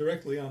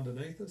directly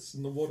underneath us,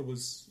 and the water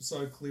was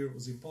so clear it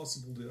was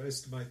impossible to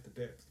estimate the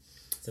depth.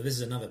 So this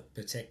is another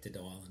protected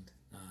island.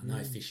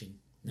 No fishing.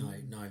 No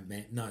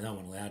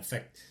one allowed. In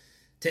fact,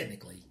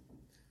 technically,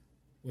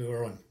 we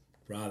were on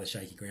rather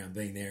shaky ground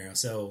being there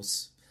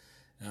ourselves.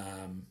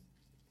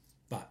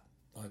 But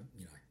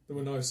There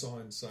were no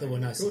signs saying there were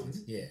no we couldn't.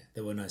 signs. Yeah,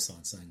 there were no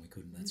signs saying we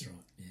couldn't. That's right.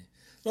 Yeah,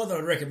 not that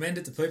I'd recommend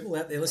it to people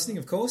out there listening,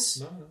 of course.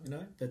 No. You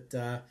know, but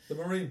The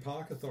Marine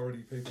Park Authority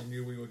people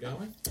knew we were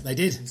going they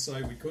did. and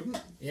say we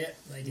couldn't. Yeah,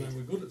 they And did. they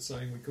were good at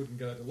saying we couldn't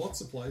go to lots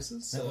of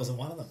places. That so wasn't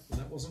one of them.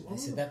 that wasn't one They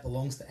of said them. that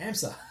belongs to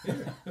AMSA. Yeah.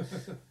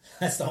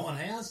 That's not one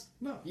of ours.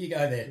 No. You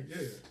go there. Yeah,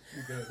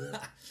 you go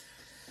there.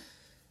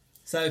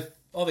 So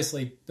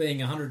obviously,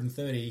 being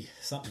 130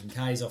 something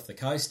k's off the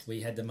coast,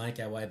 we had to make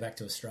our way back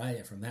to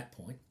Australia from that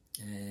point,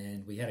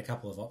 and we had a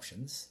couple of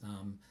options.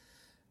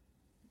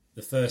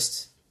 The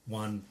first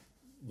one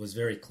was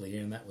very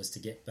clear, and that was to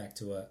get back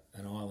to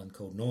an island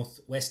called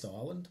Northwest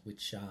Island,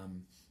 which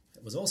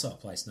was also a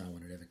place no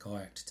one had ever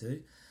kayaked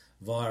to,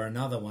 via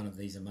another one of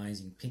these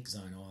amazing pink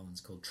zone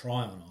islands called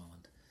Tryon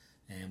Island.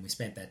 And we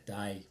spent that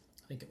day,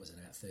 I think it was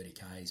about 30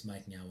 k's,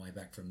 making our way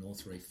back from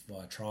North Reef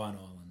via Tryon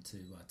Island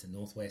to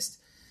Northwest.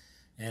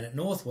 And at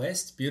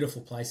Northwest,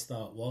 beautiful place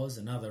though it was,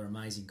 another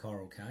amazing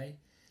coral cay,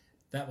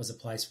 that was a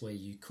place where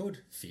you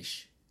could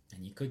fish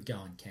and you could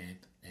go and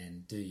camp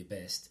and do your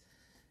best.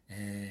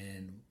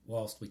 And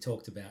whilst we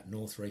talked about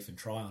North Reef and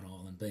Tryon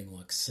Island being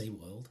like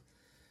SeaWorld,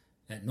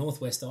 at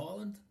Northwest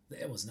Island,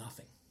 there was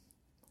nothing.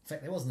 In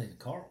fact, there wasn't even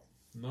coral.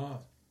 No,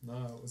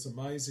 it was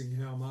amazing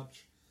how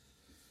much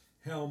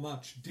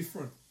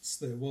difference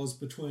there was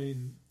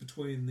between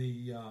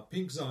the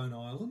pink zone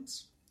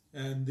islands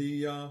and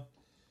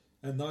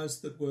those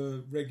that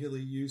were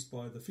regularly used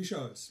by the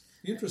fishers.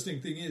 The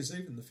interesting thing is,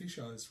 even the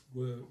fishers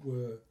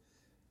were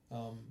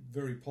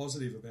very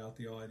positive about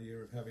the idea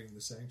of having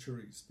the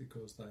sanctuaries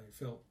because they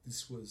felt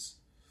this was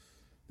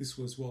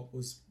what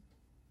was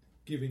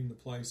giving the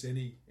place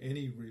any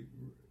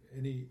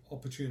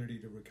opportunity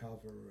to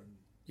recover and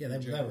Yeah, they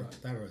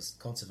regenerate. were as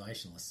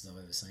conservationists as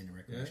I've ever seen a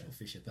recreational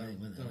fisher being,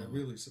 weren't they? They were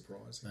really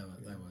surprising.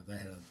 They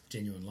had a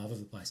genuine love of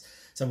the place.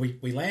 So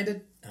we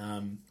landed,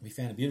 we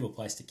found a beautiful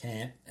place to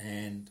camp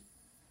and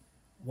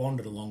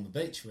wandered along the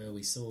beach where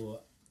we saw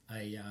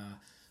a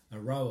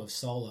row of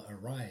solar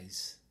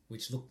arrays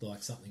which looked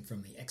like something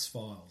from the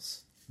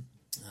X-Files.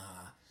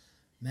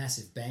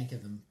 Massive bank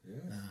of them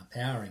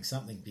powering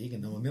something big,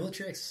 and there were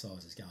military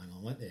exercises going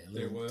on, weren't there? A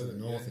little to the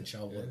north in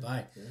Shoalwater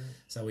Bay. Yeah.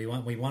 So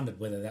we wondered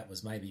whether that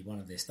was maybe one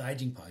of their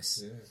staging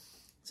posts. Yeah.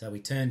 So we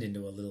turned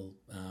into a little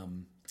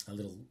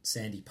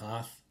sandy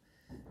path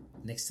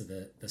next to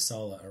the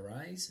solar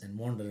arrays and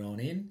wandered on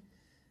in,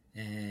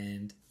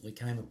 and we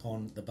came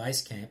upon the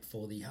base camp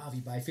for the Hervey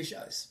Bay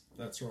Fishers.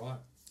 That's right.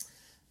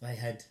 They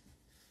had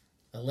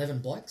 11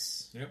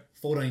 blokes, Yep.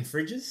 14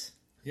 fridges,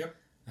 Yep.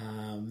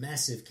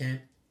 massive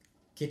camp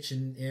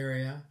kitchen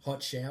area,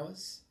 hot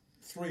showers,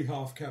 3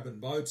 half cabin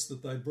boats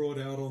that they brought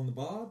out on the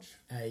barge.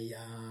 a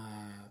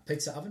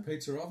pizza oven,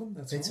 Pizza oven.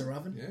 That's Pizza right.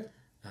 oven.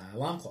 Yeah.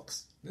 Alarm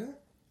clocks. Yeah.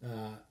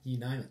 You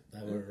name it.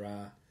 They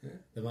were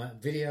the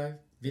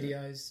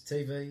videos,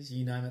 TVs,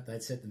 you name it.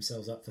 They'd set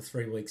themselves up for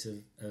 3 weeks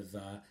of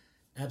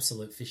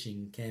absolute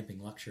fishing, camping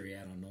luxury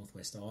out on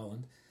Northwest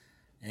Island.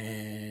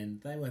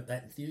 And they weren't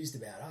that enthused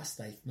about us.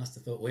 They must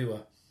have thought we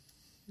were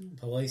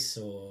police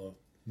or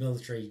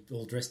military,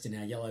 all dressed in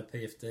our yellow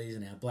PFDs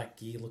and our black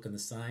gear looking the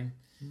same.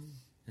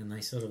 And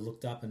they sort of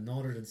looked up and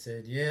nodded and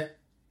said, yeah,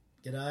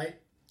 g'day.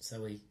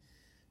 So we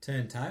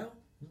turned tail.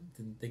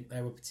 Didn't think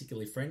they were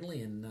particularly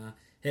friendly and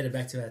headed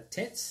back to our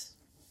tents.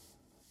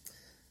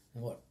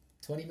 And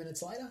 20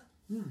 minutes later,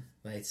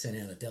 they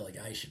sent out a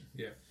delegation.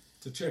 Yeah.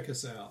 To check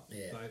us out.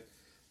 Yeah.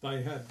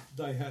 They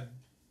had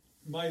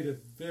made a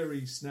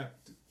very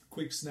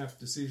quick snap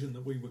decision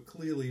that we were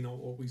clearly not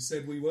what we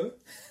said we were.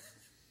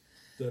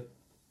 That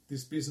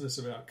this business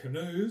about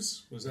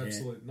canoes was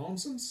absolute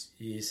nonsense.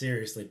 You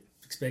seriously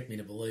expect me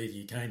to believe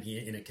you came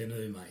here in a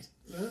canoe, mate?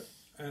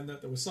 And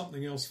that there was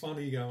something else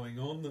funny going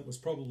on that was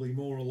probably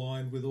more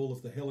aligned with all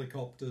of the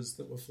helicopters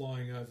that were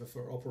flying over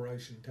for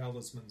Operation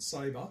Talisman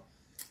Sabre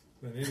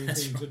than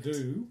anything to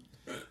do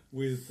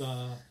with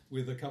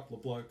a couple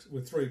of blokes,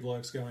 with 3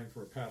 blokes going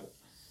for a paddle.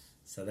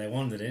 So they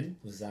wandered in.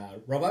 It was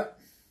Robbo,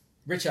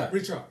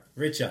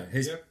 Richo,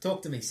 who's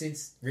talked to me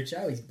since.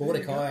 Richo, he's bought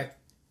a kayak,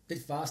 bit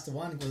faster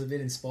one, was a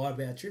bit inspired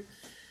by our trip.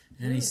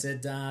 And he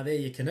said, they're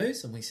your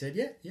canoes. And we said,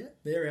 yeah,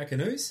 they're our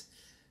canoes.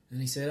 And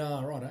he said,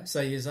 oh, righto.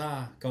 So you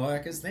are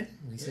kayakers then?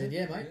 And we said,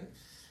 yeah, mate.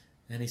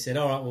 Yeah. And he said,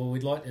 all right, well,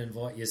 we'd like to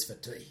invite you for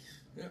tea.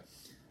 Yeah.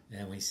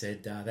 And we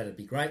said, that'd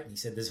be great. And he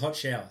said, there's hot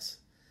showers.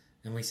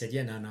 And we said,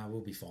 yeah, no,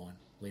 we'll be fine.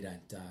 We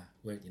don't,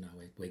 we're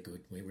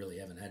good. We really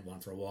haven't had one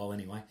for a while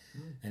anyway.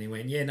 And he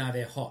went, yeah, no,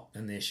 they're hot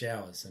and they're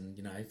showers. And,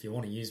 if you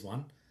want to use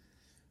one,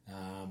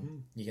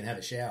 you can have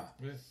a shower.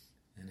 Yeah.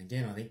 And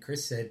again, I think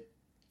Chris said,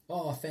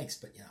 oh, thanks,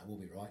 but, we'll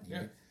be right.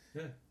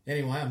 And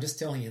anyway, I'm just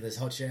telling you there's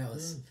hot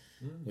showers,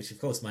 which of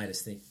course made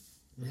us think,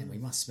 man, we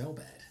must smell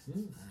bad.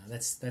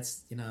 That's they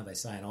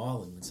say in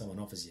Ireland when someone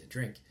offers you a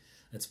drink,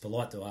 it's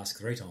polite to ask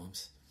 3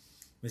 times.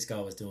 This guy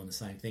was doing the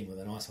same thing with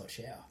a nice hot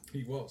shower.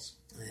 He was.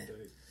 Yeah.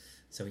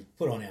 So we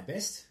put on our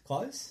best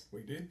clothes.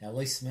 We did. Our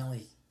least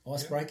smelly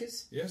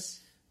icebreakers.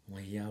 Yes.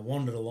 We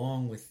wandered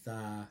along with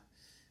our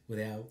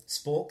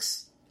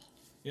sporks.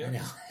 Yeah. And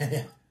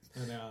our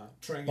and our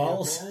trangia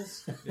bowls.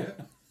 bowls. Yeah.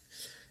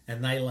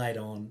 and they laid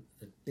on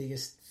the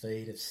biggest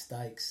feed of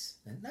steaks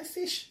and no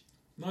fish.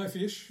 No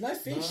fish. No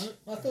fish.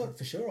 No. I thought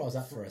for sure I was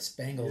up for a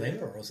Spangled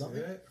Emperor or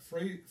something. Yeah,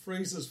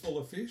 freezers full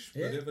of fish,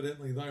 but Yeah.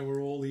 evidently they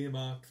were all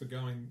earmarked for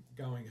going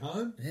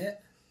home. Yeah.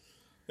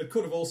 It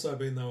could have also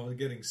been they were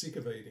getting sick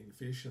of eating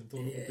fish and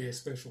thought it would be a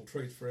special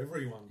treat for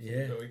everyone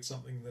to eat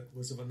something that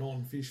was of a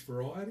non-fish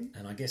variety.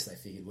 And I guess they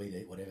figured we'd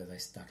eat whatever they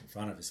stuck in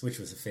front of us, which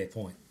was a fair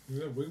point.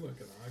 Yeah, we weren't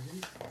going to argue.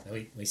 So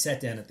we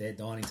sat down at their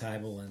dining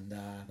table and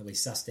we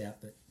sussed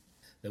out that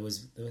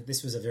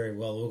this was a very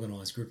well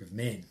organised group of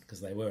men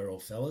because they were all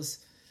fellas.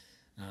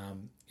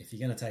 If you're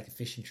going to take a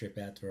fishing trip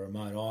out to a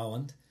remote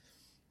island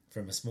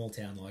from a small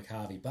town like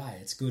Hervey Bay,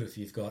 it's good if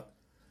you've got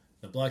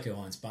the bloke who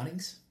owns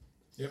Bunnings.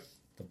 Yep.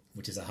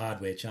 Which is a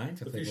hardware chain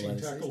for the people fishing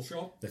overseas. tackle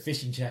shop. The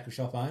fishing tackle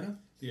shop owner.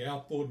 The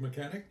outboard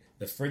mechanic.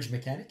 The fridge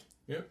mechanic.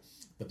 Yep.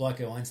 The bloke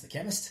who owns the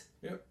chemist.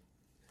 Yep.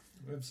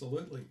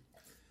 Absolutely.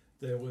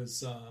 There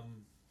was a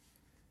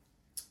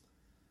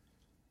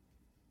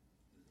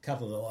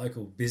couple of the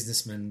local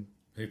businessmen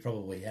who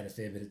probably had a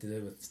fair bit to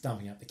do with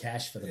stumping up the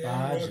cash for the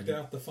barge. Worked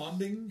out the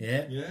funding.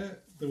 Yeah. Yeah.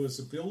 There was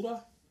a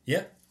builder.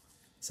 Yep.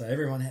 So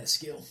everyone had a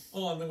skill.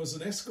 Oh, and there was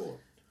an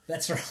escort.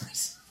 That's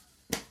right.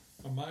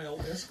 A male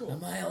escort. A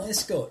male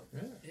escort.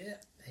 Yeah. Yeah.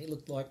 He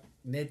looked like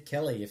Ned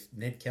Kelly if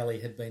Ned Kelly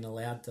had been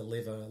allowed to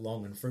live a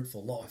long and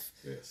fruitful life.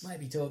 Yes.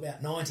 Maybe to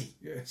about 90.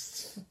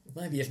 Yes.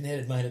 Maybe if Ned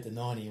had made it to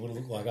 90, he would have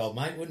looked like old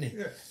mate, wouldn't he?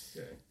 Yeah.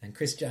 Yeah. And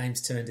Chris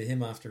James turned to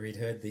him after he'd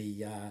heard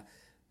the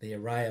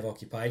array of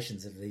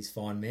occupations of these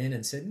fine men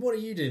and said, "What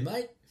do you do,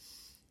 mate?"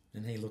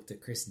 And he looked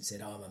at Chris and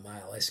said, "I'm a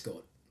male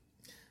escort."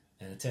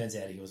 And it turns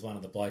out he was one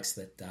of the blokes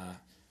that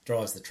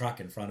drives the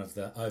truck in front of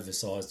the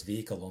oversized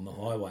vehicle on the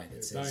highway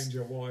that says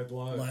danger wide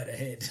load. Load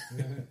ahead.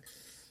 Yeah.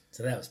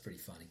 So that was pretty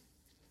funny.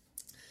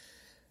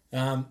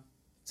 So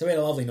we had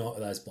a lovely night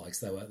with those blokes.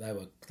 They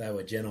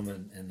were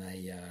gentlemen, and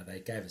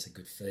they gave us a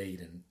good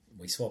feed, and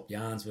we swapped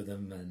yarns with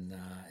them.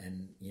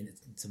 And you know,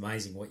 it's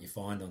amazing what you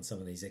find on some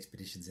of these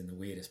expeditions in the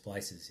weirdest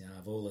places. You know,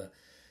 of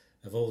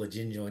all the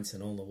gin joints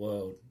in all the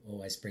world,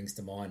 always springs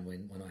to mind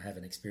when I have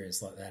an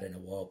experience like that in a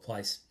wild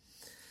place.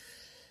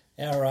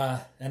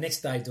 Our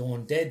next day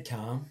dawned dead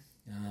calm,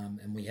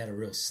 and we had a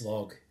real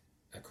slog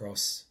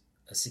across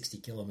a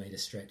 60-kilometre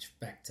stretch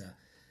back to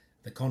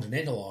the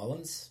continental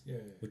islands,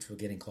 which were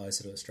getting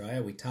closer to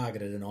Australia. We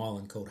targeted an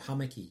island called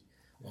Hummocky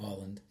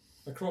Island.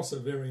 Across a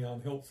very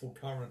unhelpful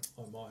current,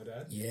 I might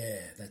add.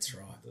 Yeah, that's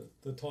right.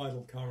 The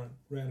tidal current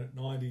ran at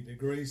 90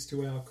 degrees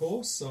to our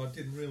course, so it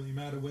didn't really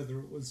matter whether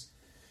it was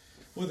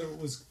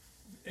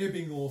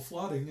ebbing or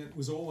flooding. It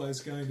was always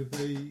going to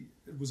be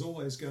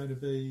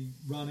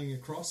running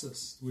across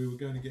us. We were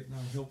going to get no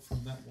help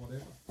from that,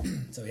 whatever.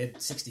 So we had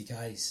 60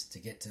 k's to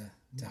get to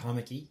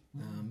Hummocky.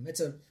 It's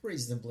a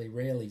reasonably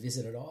rarely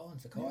visited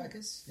island for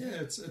kayakers.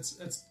 Yeah,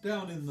 it's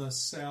down in the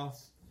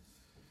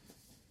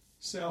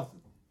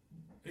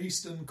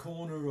southeastern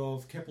corner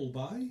of Keppel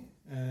Bay,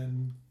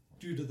 and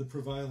due to the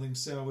prevailing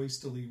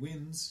southeasterly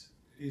winds,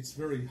 it's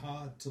very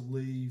hard to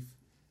leave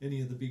any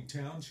of the big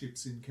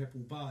townships in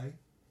Keppel Bay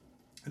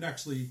and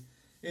actually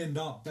end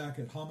up back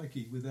at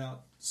Hummocky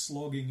without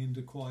slogging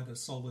into quite a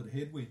solid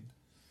headwind.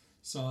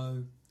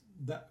 So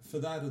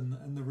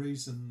and the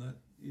reason that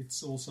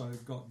it's also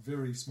got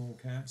very small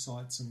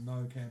campsites and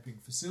no camping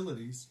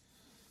facilities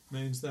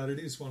means that it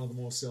is one of the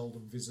more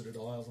seldom visited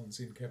islands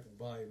in Keppel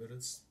Bay, but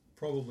it's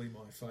probably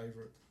my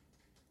favourite.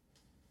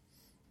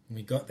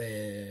 We got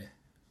there.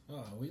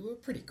 We were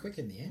pretty quick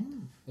in the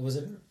end. It was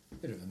a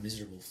bit of a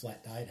miserable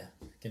flat day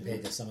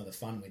compared to some of the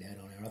fun we'd had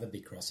on our other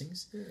big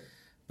crossings. Yeah.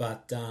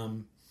 But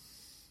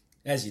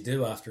as you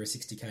do after a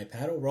 60k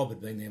paddle, Rob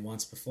had been there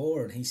once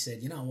before, and he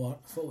said, "You know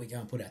what? Before we go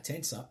and put our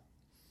tents up,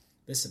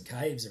 there's some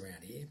caves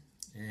around here,"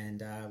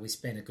 and we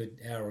spent a good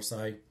hour or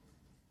so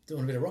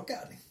doing a bit of rock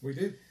gardening. We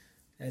did.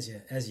 As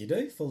you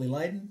do, fully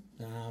laden,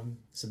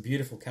 some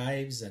beautiful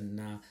caves and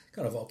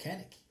kind of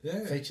volcanic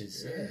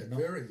features. Yeah,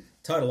 very.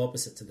 Total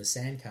opposite to the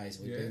sand caves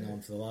we've been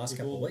on for the last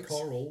couple of weeks.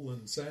 Coral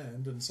and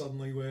sand, and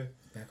suddenly we're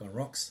back on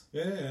rocks.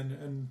 Yeah,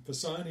 and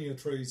Pisonia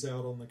trees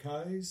out on the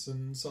cays,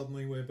 and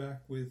suddenly we're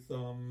back with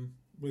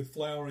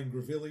flowering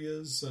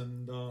grevilleas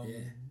and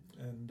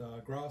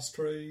grass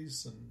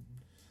trees and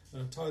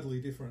a totally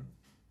different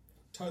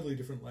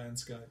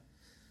landscape,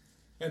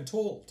 and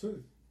tall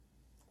too.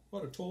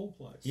 What a tall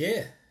place.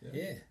 Yeah.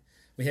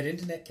 We had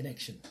internet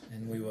connection,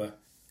 and we were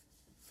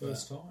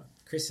first time.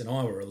 Chris and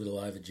I were a little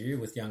overdue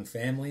with young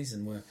families,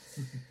 and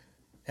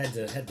had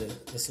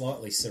the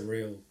slightly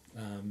surreal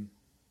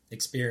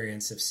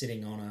experience of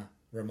sitting on a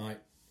remote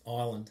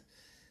island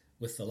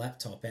with the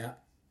laptop out,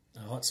 a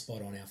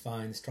hotspot on our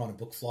phones, trying to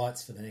book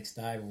flights for the next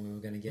day when we were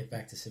going to get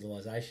back to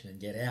civilization and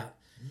get out.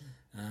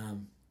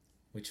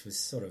 Which was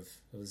sort of,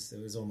 it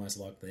was almost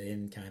like the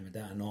end came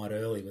a night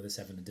early with us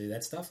having to do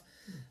that stuff.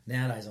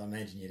 Nowadays, I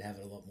imagine you'd have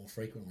it a lot more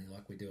frequently,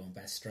 like we do on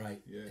Bass Strait,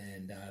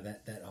 and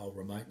that whole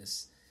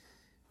remoteness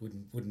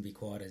wouldn't be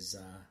quite as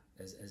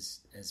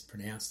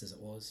pronounced as it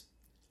was.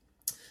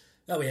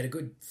 Oh, we had a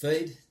good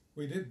feed.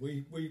 We did.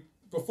 We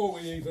before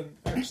we even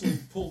actually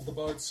pulled the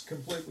boats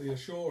completely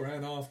ashore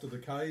and after the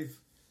cave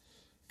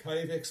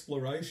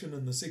exploration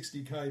and the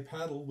 60k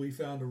paddle, we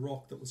found a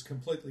rock that was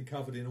completely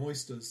covered in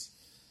oysters.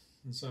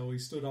 And so we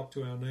stood up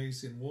to our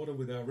knees in water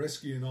with our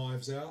rescue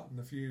knives out and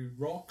a few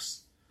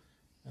rocks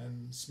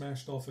and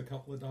smashed off a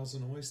couple of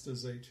dozen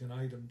oysters each and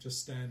ate them just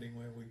standing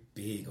where we were.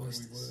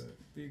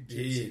 Big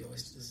gypsy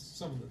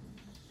oysters.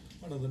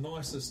 One of the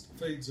nicest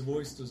feeds of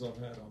oysters I've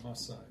had, I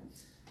must say.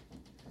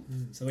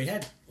 So we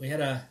had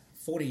a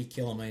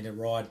 40-kilometre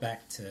ride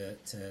back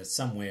to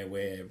somewhere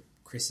where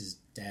Chris's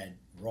dad,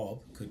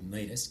 Rob, could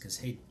meet us because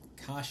he'd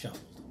car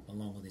shuffled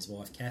along with his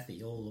wife,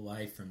 Kathy, all the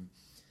way from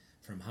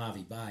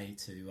Harvey Bay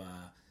to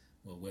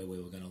where we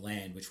were going to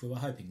land, which we were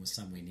hoping was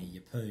somewhere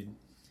near Yeppoon.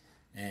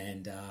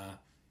 And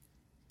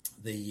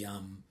the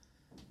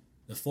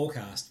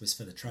forecast was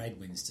for the trade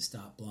winds to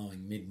start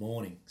blowing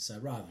mid-morning. So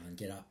rather than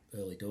get up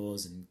early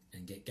doors and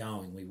get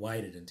going, we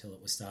waited until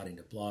it was starting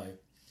to blow.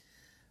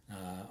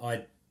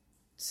 I'd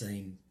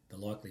seen the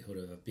likelihood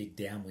of a big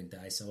downwind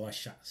day, so I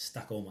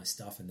stuck all my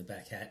stuff in the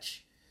back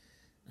hatch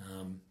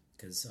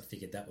because I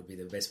figured that would be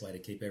the best way to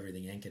keep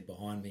everything anchored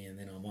behind me, and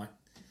then I might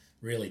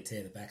really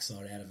tear the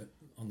backside out of it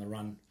on the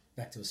run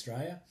back to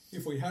Australia.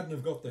 If we hadn't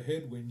have got the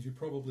headwind, you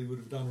probably would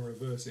have done a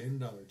reverse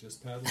endo,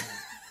 just paddling.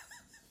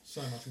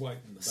 So much weight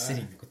in the back.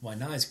 Sitting with my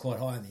nose quite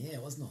high in the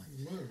air, wasn't I?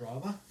 You were,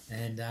 rather.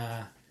 And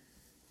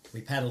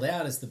we paddled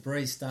out as the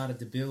breeze started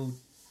to build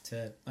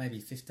to maybe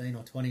 15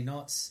 or 20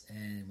 knots,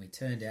 and we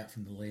turned out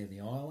from the lee of the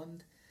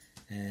island,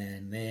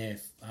 and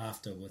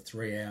thereafter were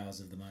 3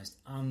 hours of the most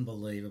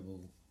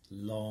unbelievable,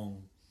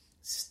 long,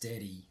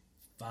 steady,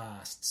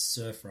 fast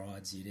surf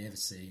rides you'd ever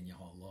see in your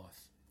whole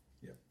life.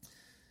 Yep.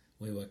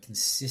 We were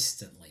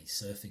consistently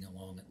surfing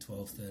along at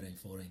 12, 13,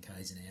 14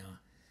 k's an hour.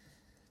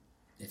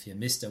 If you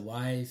missed a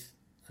wave,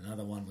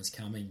 another one was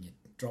coming,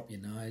 you'd drop your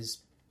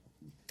nose,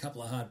 a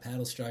couple of hard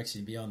paddle strokes,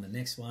 you'd be on the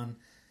next one,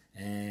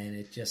 and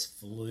it just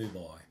flew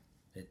by.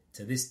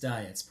 To this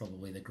day, it's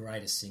probably the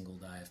greatest single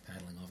day of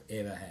paddling I've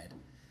ever had.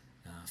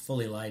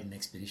 Fully laden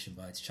expedition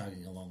boats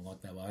chugging along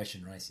like they were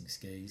ocean racing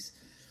skis.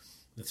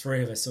 The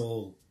three of us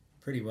all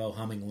pretty well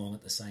humming along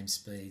at the same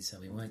speed, so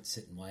we weren't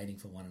sitting waiting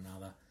for one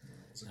another.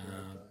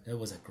 It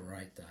was a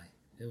great day.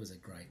 It was a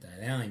great day.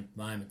 The only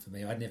moment for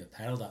me, I'd never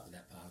paddled up to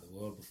that part of the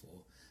world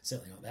before,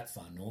 certainly not that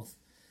far north,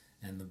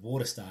 and the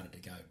water started to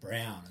go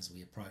brown as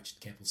we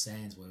approached Keppel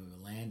Sands where we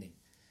were landing.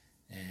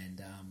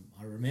 And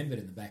I remembered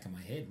in the back of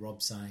my head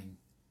Rob saying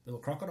there were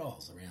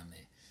crocodiles around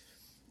there.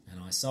 And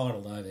I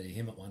sidled over to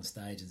him at one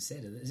stage and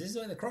said, "Is this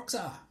where the crocs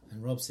are?"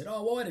 And Rob said,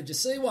 "Oh, why did you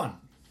see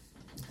one?"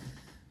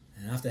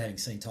 And after having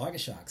seen tiger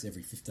sharks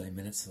every 15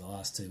 minutes for the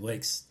last 2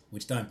 weeks,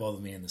 which don't bother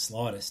me in the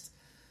slightest,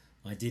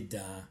 I did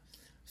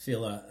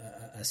feel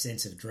a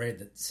sense of dread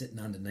that sitting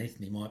underneath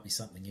me might be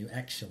something who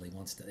actually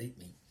wants to eat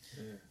me.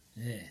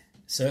 Yeah.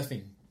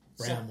 Surfing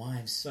brown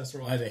waves, that's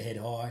right. Overhead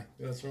high,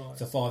 that's right,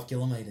 for 5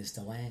 kilometres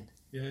to land.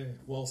 Yeah,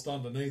 whilst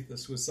underneath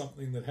us was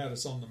something that had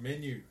us on the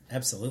menu.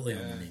 Absolutely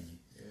on the menu.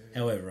 Yeah.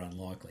 However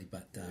unlikely,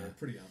 but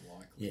pretty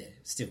unlikely. Yeah,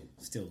 still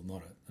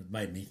not. It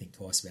made me think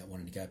twice about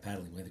wanting to go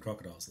paddling where the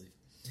crocodiles live.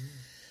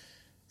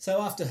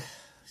 So after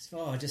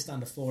just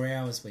under 4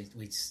 hours, we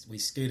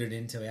scooted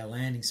into our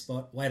landing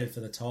spot, waited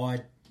for the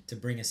tide to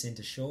bring us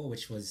into shore,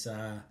 which was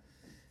it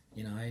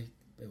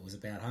was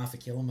about half a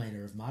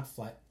kilometre of mud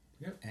flat.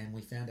 Yep. And we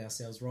found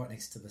ourselves right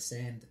next to the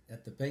sand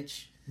at the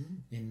beach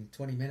in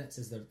 20 minutes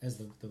as the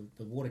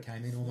water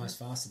came in almost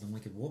faster than we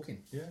could walk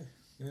in. Yeah,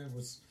 it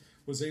was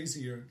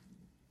easier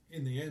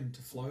in the end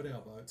to float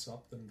our boats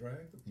up than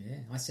drag them.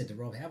 Yeah, I said to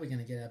Rob, "How are we going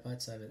to get our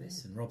boats over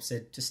this?" And Rob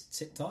said, "Just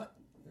sit tight.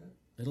 Yeah.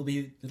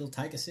 It'll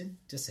take us in."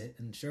 Just sit,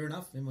 and sure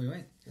enough, in we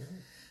went. Yeah.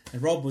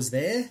 And Rob was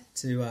there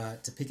to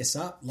pick us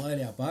up,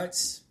 load our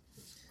boats.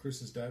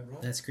 Chris's dad,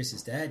 right? That's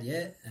Chris's dad,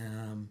 yeah.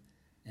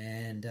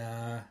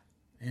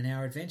 And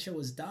our adventure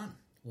was done.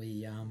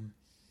 We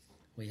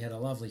had a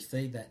lovely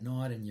feed that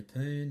night in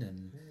Yeppoon,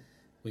 and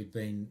we'd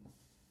been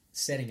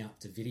setting up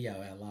to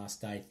video our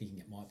last day, thinking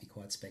it might be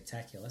quite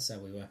spectacular. So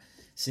we were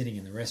sitting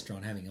in the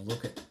restaurant having a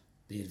look at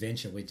the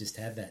adventure we just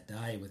had that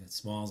day with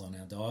smiles on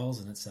our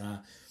dials, and it's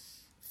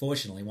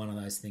fortunately one of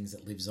those things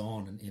that lives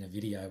on in a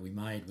video we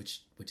made,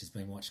 which has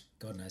been watched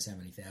God knows how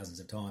many thousands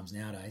of times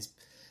nowadays,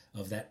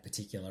 of that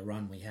particular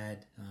run we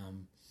had.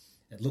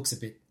 It looks a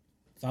bit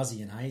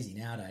fuzzy and hazy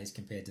nowadays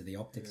compared to the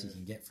optics you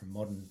can get from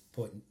modern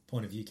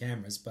point of view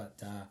cameras,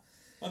 but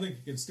I think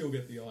you can still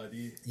get the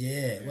idea.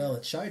 Yeah, well,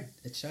 it showed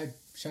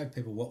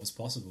people what was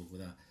possible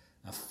with a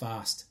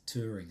fast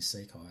touring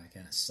sea kayak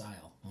and a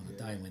sail on a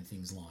day when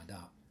things lined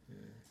up. Yeah.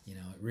 You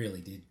know, it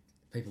really did.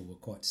 People were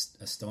quite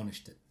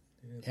astonished at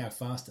how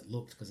fast it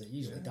looked, because it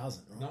usually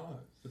doesn't, right? No,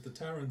 but the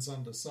Tarrans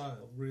under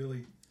sail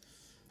really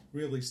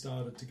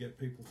started to get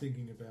people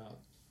thinking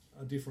about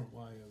a different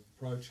way of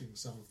approaching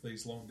some of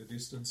these longer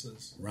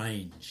distances.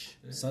 Range.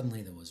 Yeah.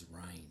 Suddenly there was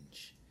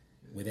range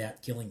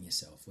without killing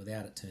yourself,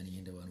 without it turning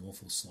into an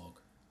awful slog.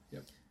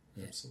 Yep,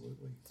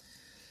 absolutely.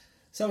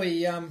 So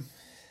there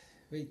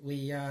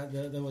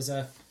was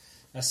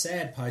a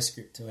sad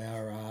postscript to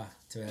our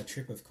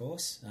trip, of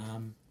course.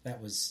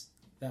 That was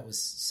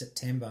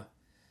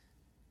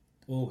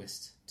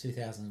August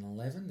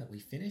 2011 that we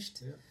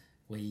finished. Yeah.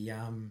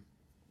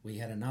 We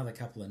had another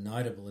couple of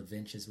notable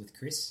adventures with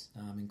Chris,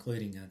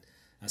 including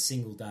a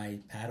single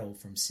day paddle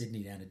from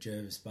Sydney down to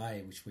Jervis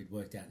Bay, which we'd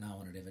worked out no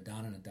one had ever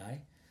done in a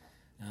day.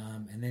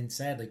 And then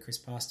sadly, Chris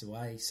passed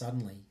away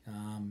suddenly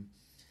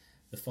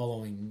the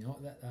following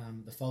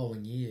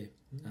year.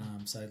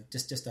 So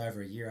just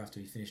over a year after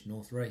we finished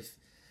North Reef.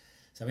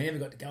 So we never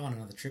got to go on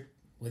another trip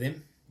with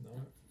him.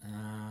 No.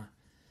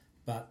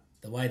 But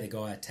the way the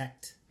guy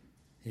attacked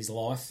his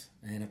life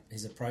and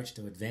his approach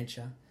to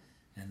adventure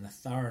and the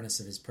thoroughness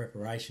of his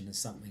preparation is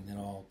something that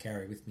I'll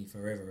carry with me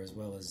forever, as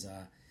well as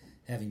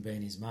having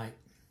been his mate.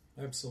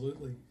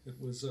 Absolutely, it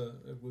was a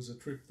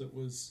trip that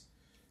was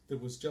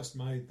just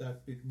made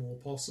that bit more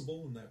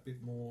possible and that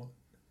bit more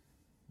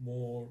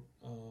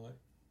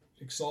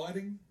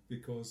exciting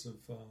because of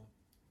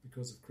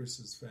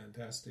Chris's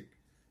fantastic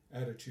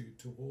attitude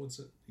towards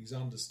it, his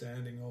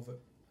understanding of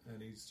it,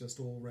 and his just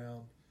all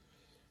round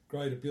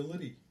great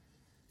ability.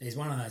 He's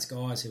one of those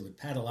guys who would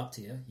paddle up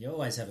to you. You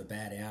always have a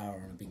bad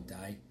hour on a big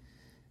day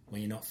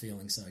when you're not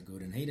feeling so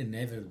good, and he'd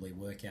inevitably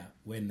work out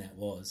when that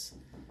was,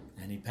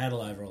 and he'd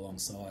paddle over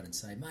alongside and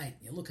say, "Mate,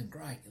 you're looking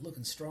great, you're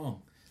looking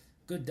strong.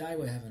 Good day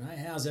we're having,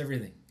 eh? How's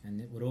everything?"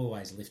 And it would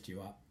always lift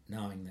you up,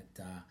 knowing that,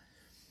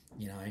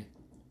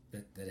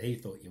 that he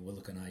thought you were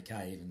looking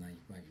okay, even though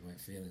you maybe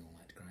weren't feeling all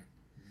that great.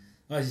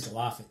 I used to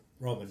laugh at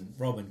Rob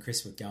and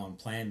Chris would go and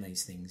plan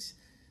these things,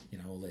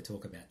 all their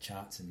talk about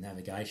charts and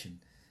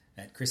navigation,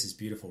 at Chris's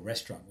beautiful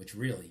restaurant, which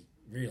really,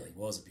 really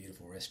was a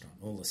beautiful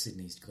restaurant. All the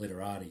Sydney's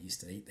glitterati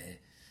used to eat there,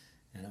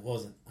 and it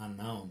wasn't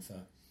unknown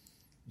for,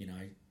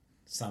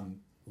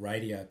 some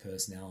radio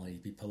personality to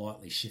be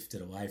politely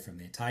shifted away from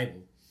their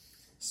table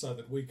so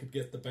that we could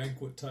get the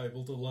banquet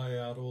table to lay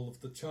out all of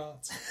the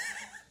charts.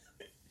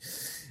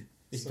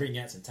 They'd bring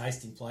out some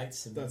tasting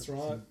plates. That's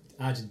right. Some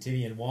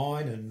Argentinian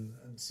wine and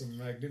some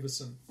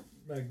magnificent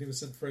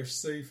fresh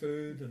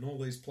seafood, and all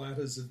these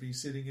platters would be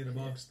sitting in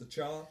amongst the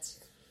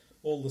charts.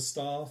 All the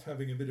staff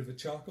having a bit of a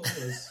chuckle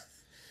as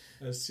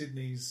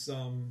Sydney's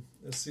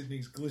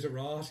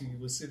glitterati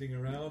was sitting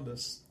around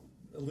us,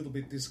 a little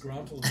bit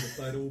disgruntled that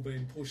they'd all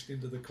been pushed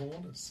into the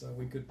corners, so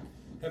we could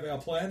have our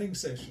planning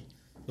session.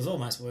 It was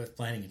almost worth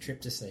planning a trip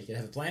just so you could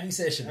have a planning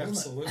session,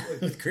 Absolutely. Wasn't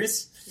it? With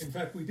Chris. In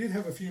fact, we did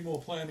have a few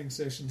more planning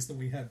sessions than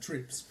we had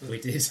trips. But we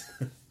did.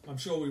 I'm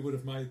sure we would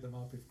have made them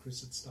up if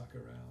Chris had stuck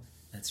around.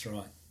 That's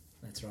right.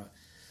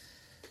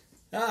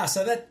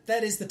 So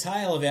that is the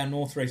tale of our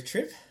North Reef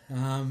trip.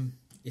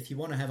 If you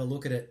want to have a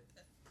look at it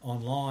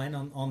online,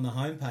 on the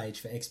homepage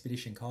for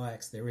Expedition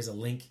Kayaks, there is a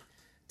link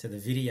to the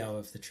video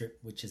of the trip,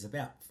 which is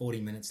about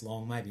 40 minutes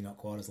long, maybe not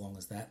quite as long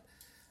as that.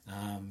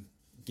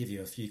 Give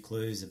you a few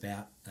clues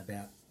about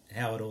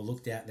how it all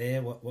looked out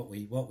there, what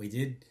we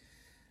did,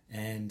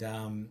 and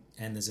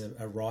there's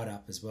a write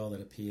up as well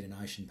that appeared in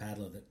Ocean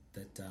Paddler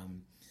that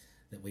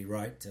we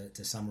wrote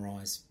to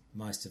summarise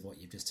most of what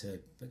you've just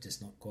heard, but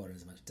just not quite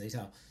as much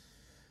detail.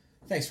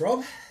 Thanks,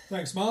 Rob.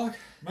 Thanks, Mark.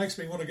 Makes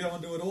me want to go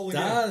and do it all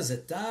again.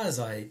 It does.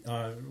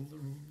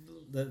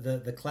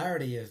 The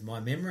clarity of my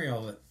memory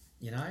of it,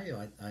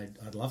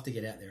 I'd love to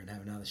get out there and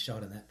have another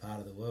shot in that part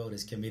of the world,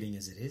 as committing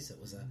as it is. It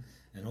was an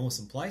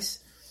awesome place.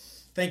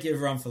 Thank you,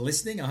 everyone, for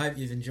listening. I hope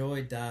you've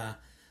enjoyed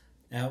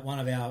one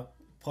of our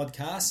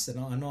podcasts, a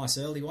nice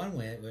early one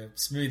where we're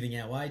smoothing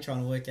our way,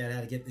 trying to work out how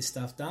to get this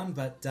stuff done.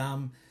 But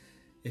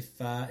if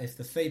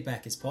the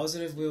feedback is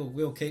positive,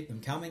 we'll keep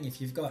them coming.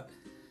 If you've got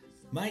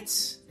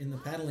mates in the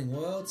paddling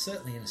world,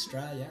 certainly in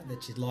Australia,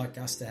 that you'd like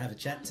us to have a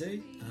chat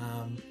to,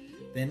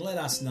 then let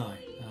us know.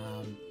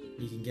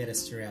 You can get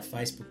us through our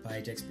Facebook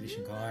page,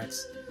 Expedition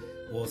Kayaks,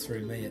 or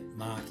through me at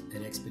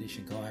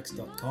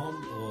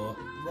mark@expeditionkayaks.com or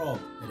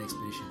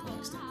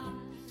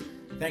rob@expeditionkayaks.com.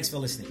 Thanks for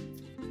listening.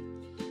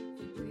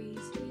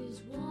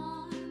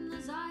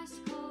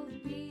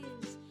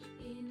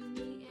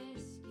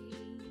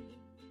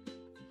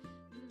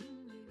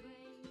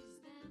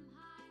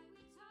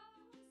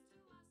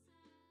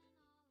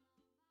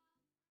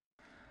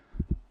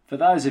 For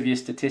those of you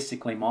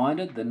statistically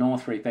minded, the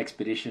North Reef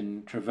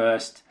expedition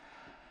traversed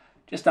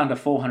just under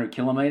 400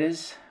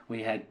 kilometres.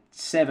 We had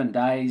 7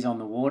 days on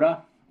the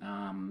water,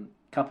 a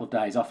couple of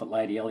days off at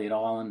Lady Elliot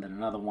Island and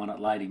another one at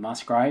Lady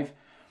Musgrave.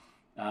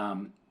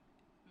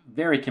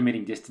 Very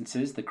committing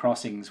distances. The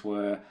crossings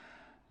were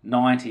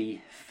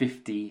 90,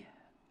 50,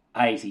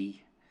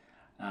 80,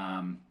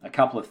 a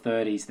couple of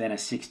 30s, then a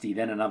 60,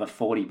 then another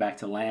 40 back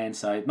to land.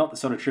 So not the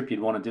sort of trip you'd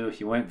want to do if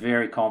you weren't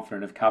very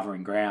confident of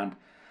covering ground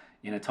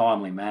in a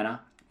timely manner.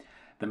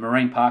 The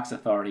Marine Parks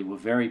Authority were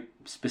very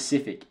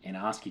specific in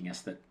asking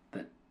us that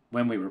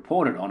when we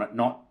reported on it,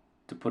 not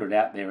to put it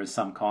out there as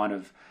some kind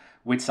of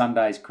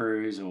Whitsundays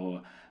cruise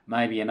or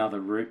maybe another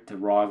route to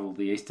rival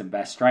the Eastern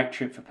Bass Strait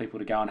trip for people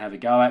to go and have a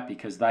go at,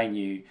 because they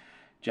knew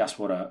just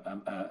what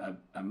a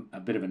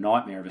bit of a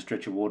nightmare of a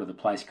stretch of water the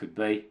place could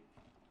be.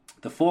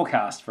 The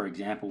forecast, for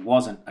example,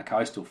 wasn't a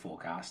coastal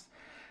forecast.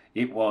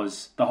 it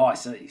was the high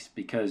seas,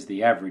 because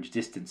the average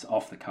distance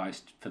off the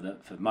coast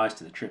for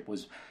most of the trip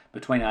was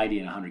between 80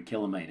 and 100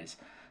 kilometres.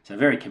 So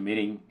very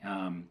committing,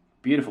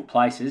 beautiful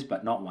places,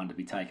 but not one to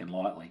be taken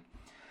lightly.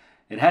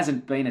 It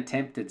hasn't been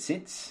attempted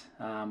since,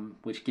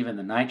 which, given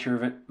the nature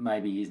of it,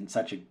 maybe isn't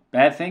such a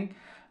bad thing.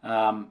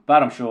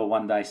 But I'm sure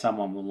one day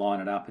someone will line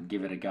it up and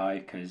give it a go,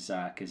 because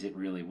it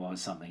really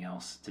was something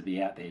else to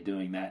be out there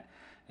doing that,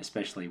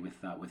 especially with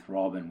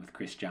Rob and with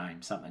Chris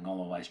James, something I'll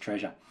always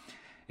treasure.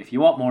 If you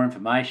want more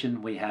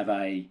information, we have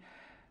a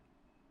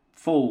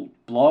full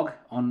blog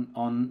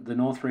on the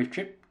North Reef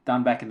trip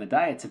done back in the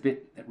day.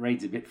 It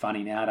reads a bit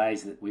funny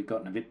nowadays that we've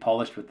gotten a bit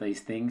polished with these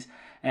things.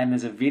 And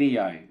there's a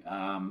video,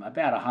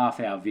 about a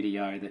half-hour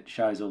video, that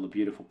shows all the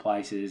beautiful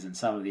places and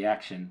some of the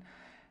action,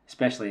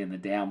 especially in the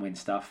downwind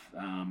stuff,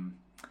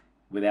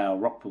 with our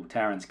Rockpool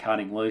Tarrans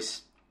cutting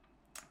loose.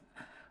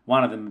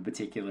 One of them in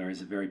particular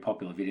is a very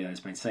popular video that's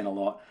been seen a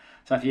lot.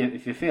 So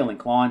if you feel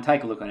inclined,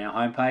 take a look on our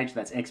homepage.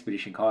 That's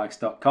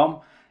expeditionkayaks.com,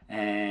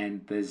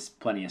 and there's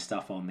plenty of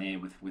stuff on there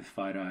with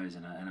photos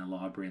and a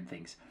library and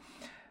things.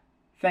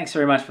 Thanks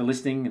very much for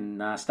listening,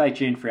 and stay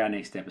tuned for our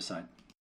next episode.